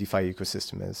crypto DeFi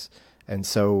ecosystem is. And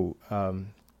so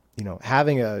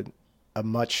having a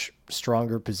much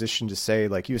stronger position to say,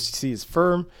 like, USDC is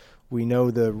firm, we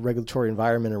know the regulatory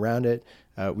environment around it,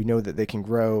 we know that they can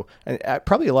grow, and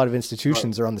probably a lot of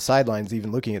institutions are on the sidelines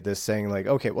even looking at this saying, like,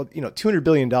 okay, well, $200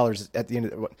 billion at the end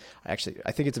of actually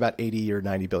I think it's about $80 or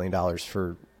 $90 billion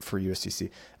for USDC.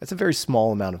 That's a very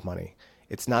small amount of money.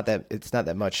 It's not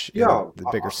that much in the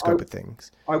bigger scope of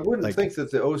things. I wouldn't think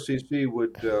that the OCC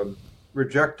would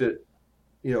reject it,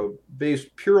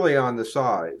 based purely on the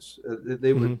size.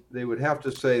 They would have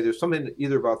to say there's something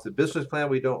either about the business plan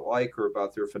we don't like, or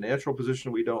about their financial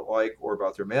position we don't like, or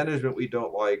about their management we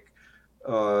don't like,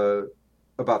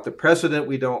 about the president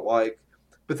we don't like.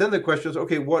 But then the question is,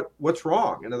 okay, what's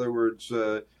wrong? In other words,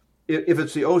 if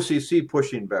it's the OCC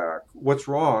pushing back, what's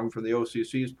wrong from the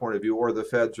OCC's point of view, or the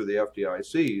Fed's or the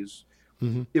FDIC's?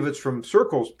 If it's from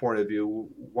Circle's point of view,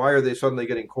 why are they suddenly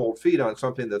getting cold feet on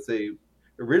something that they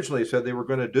originally said they were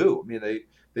going to do? I mean,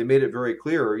 they made it very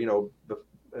clear,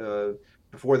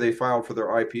 before they filed for their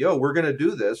IPO, we're going to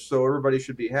do this, so everybody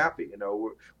should be happy.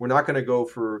 We're not going to go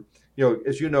for,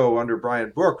 as you know, under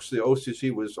Brian Brooks, the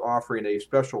OCC was offering a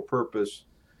special purpose,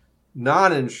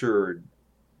 non-insured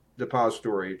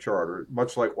depository charter,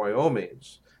 much like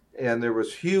Wyoming's, and there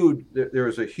was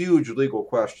a huge legal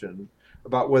question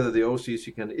about whether the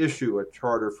OCC can issue a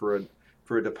charter for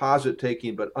a deposit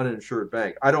taking but uninsured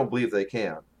bank. I don't believe they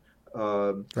can.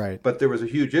 But there was a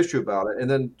huge issue about it. And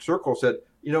then Circle said,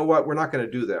 you know what, we're not going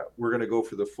to do that. We're going to go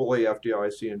for the fully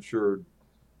FDIC insured,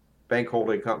 bank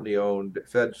holding company owned,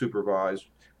 Fed supervised.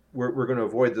 We're going to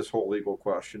avoid this whole legal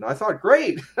question. I thought,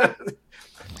 great,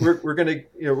 we're going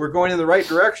in the right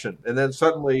direction. And then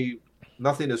suddenly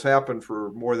nothing has happened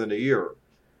for more than a year.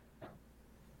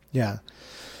 Yeah,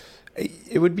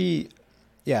 it would be.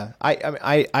 Yeah,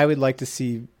 I would like to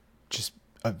see just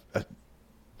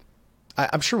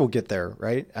I'm sure we'll get there,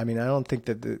 right? I mean, I don't think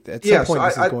that at some point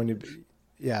this is going to be.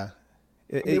 Yeah.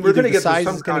 We're going to get size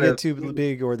some is going to get too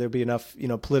big, or there'll be enough,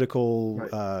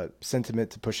 political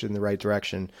sentiment to push it in the right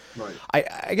direction. Right.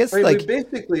 I guess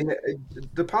basically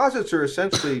deposits are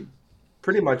essentially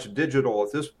pretty much digital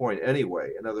at this point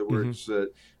anyway. In other words,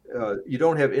 you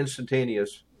don't have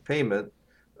instantaneous payment,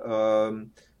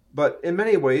 but in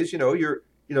many ways,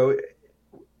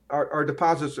 our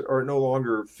deposits are no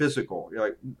longer physical.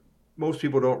 Like most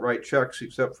people don't write checks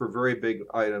except for very big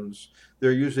items.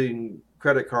 They're using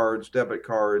credit cards, debit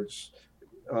cards,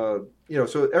 so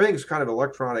everything's kind of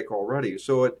electronic already.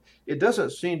 So it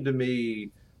doesn't seem to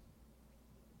me,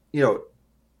 you know,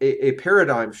 a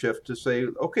paradigm shift to say,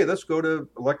 okay, let's go to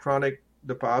electronic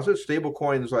deposits. Stable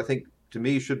coins, I think, to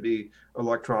me, should be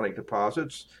electronic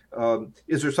deposits.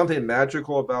 Is there something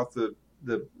magical about the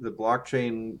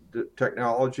blockchain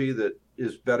technology that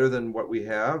is better than what we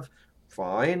have?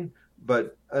 Fine,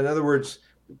 but in other words,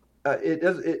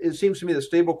 it seems to me that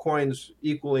stable coins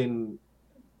equaling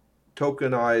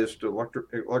tokenized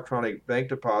electronic bank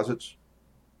deposits.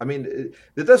 I mean,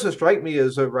 it doesn't strike me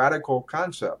as a radical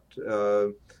concept.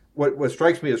 What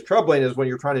strikes me as troubling is when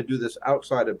you're trying to do this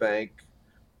outside a bank,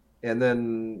 and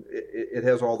then it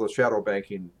has all the shadow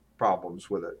banking problems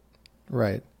with it.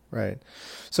 Right, right.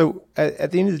 So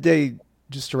at the end of the day,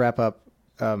 just to wrap up,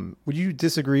 would you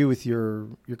disagree with your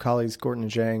colleagues Gordon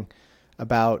and Zhang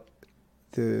about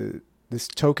this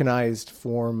tokenized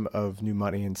form of new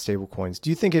money and stablecoins? Do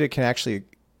you think it can actually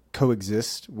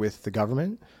coexist with the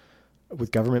government,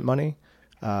 with government money,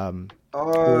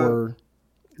 or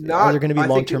are there going to be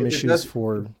long-term issues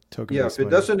for Yeah, token-based if it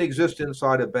money? doesn't exist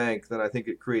inside a bank, then I think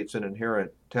it creates an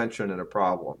inherent tension and a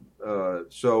problem.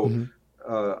 So Hmm.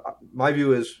 uh, my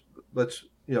view is let's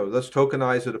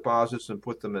tokenize the deposits and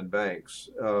put them in banks.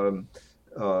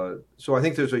 So I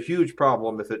think there's a huge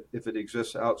problem if it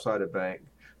exists outside a bank.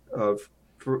 Uh,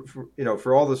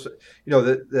 for all this,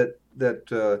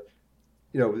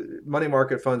 money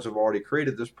market funds have already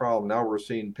created this problem. Now we're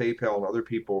seeing PayPal and other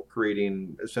people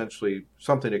creating essentially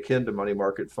something akin to money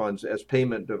market funds as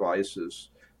payment devices,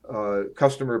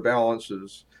 customer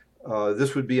balances.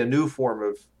 This would be a new form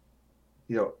of,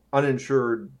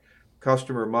 uninsured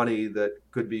customer money that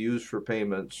could be used for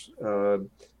payments.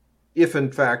 If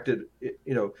in fact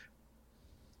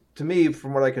to me,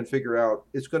 from what I can figure out,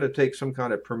 it's going to take some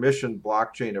kind of permission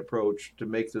blockchain approach to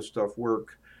make this stuff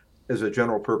work as a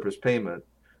general purpose payment.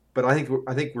 But I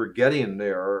think we're getting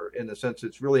there in the sense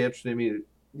it's really interesting to me.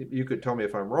 You could tell me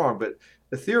if I'm wrong, but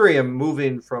Ethereum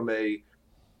moving from a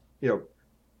you know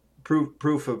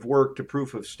proof of work to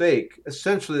proof of stake,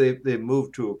 essentially they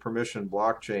moved to a permission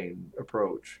blockchain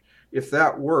approach. If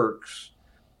that works,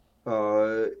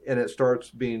 and it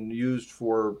starts being used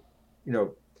for you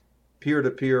know peer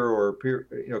to peer or peer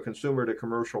consumer to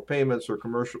commercial payments or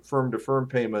commercial firm to firm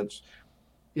payments,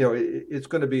 it's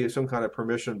going to be some kind of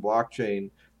permission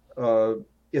blockchain. Uh,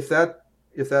 if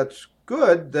that's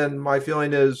good, then my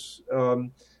feeling is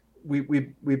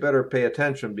we better pay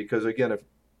attention because again, if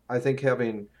I think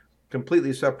having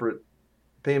completely separate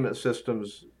payment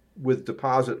systems with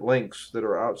deposit links that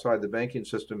are outside the banking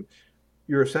system,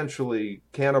 you're essentially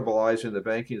cannibalizing the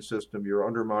banking system. You're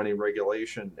undermining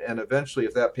regulation, and eventually,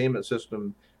 if that payment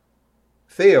system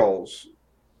fails,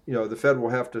 the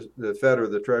Fed or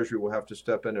the Treasury will have to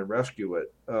step in and rescue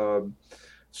it.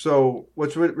 So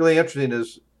what's really interesting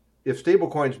is if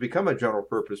stablecoins become a general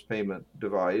purpose payment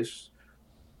device,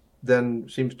 then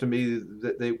seems to me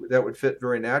that would fit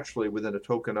very naturally within a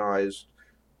tokenized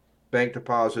bank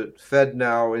deposit, Fed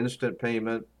now instant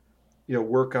payment,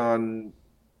 work on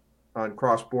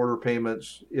cross border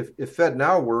payments. If Fed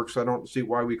now works, I don't see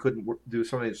why we couldn't do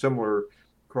something similar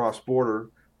cross border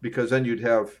because then you'd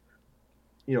have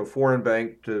foreign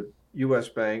bank to U.S.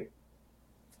 bank.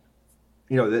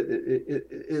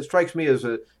 It strikes me as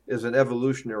an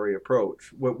evolutionary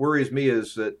approach. What worries me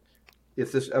is that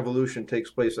if this evolution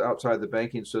takes place outside the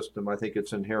banking system, I think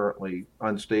it's inherently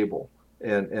unstable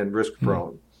and risk Hmm.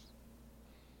 prone.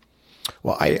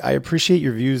 Well, I appreciate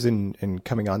your views in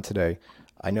coming on today.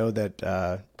 I know that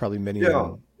probably many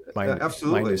Yeah, in my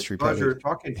absolutely. industry Pleasure probably,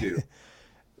 talking to you.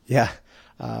 yeah.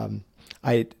 Um,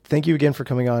 I thank you again for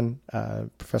coming on,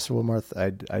 Professor Wilmarth.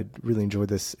 I really enjoyed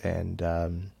this, and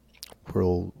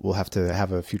we'll have to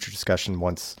have a future discussion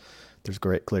once there's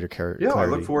greater Yeah, I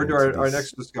look clarity forward to into our these.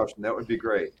 next discussion. That would be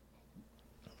great.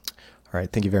 All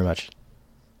right, thank you very much.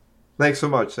 Thanks so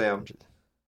much, Sam.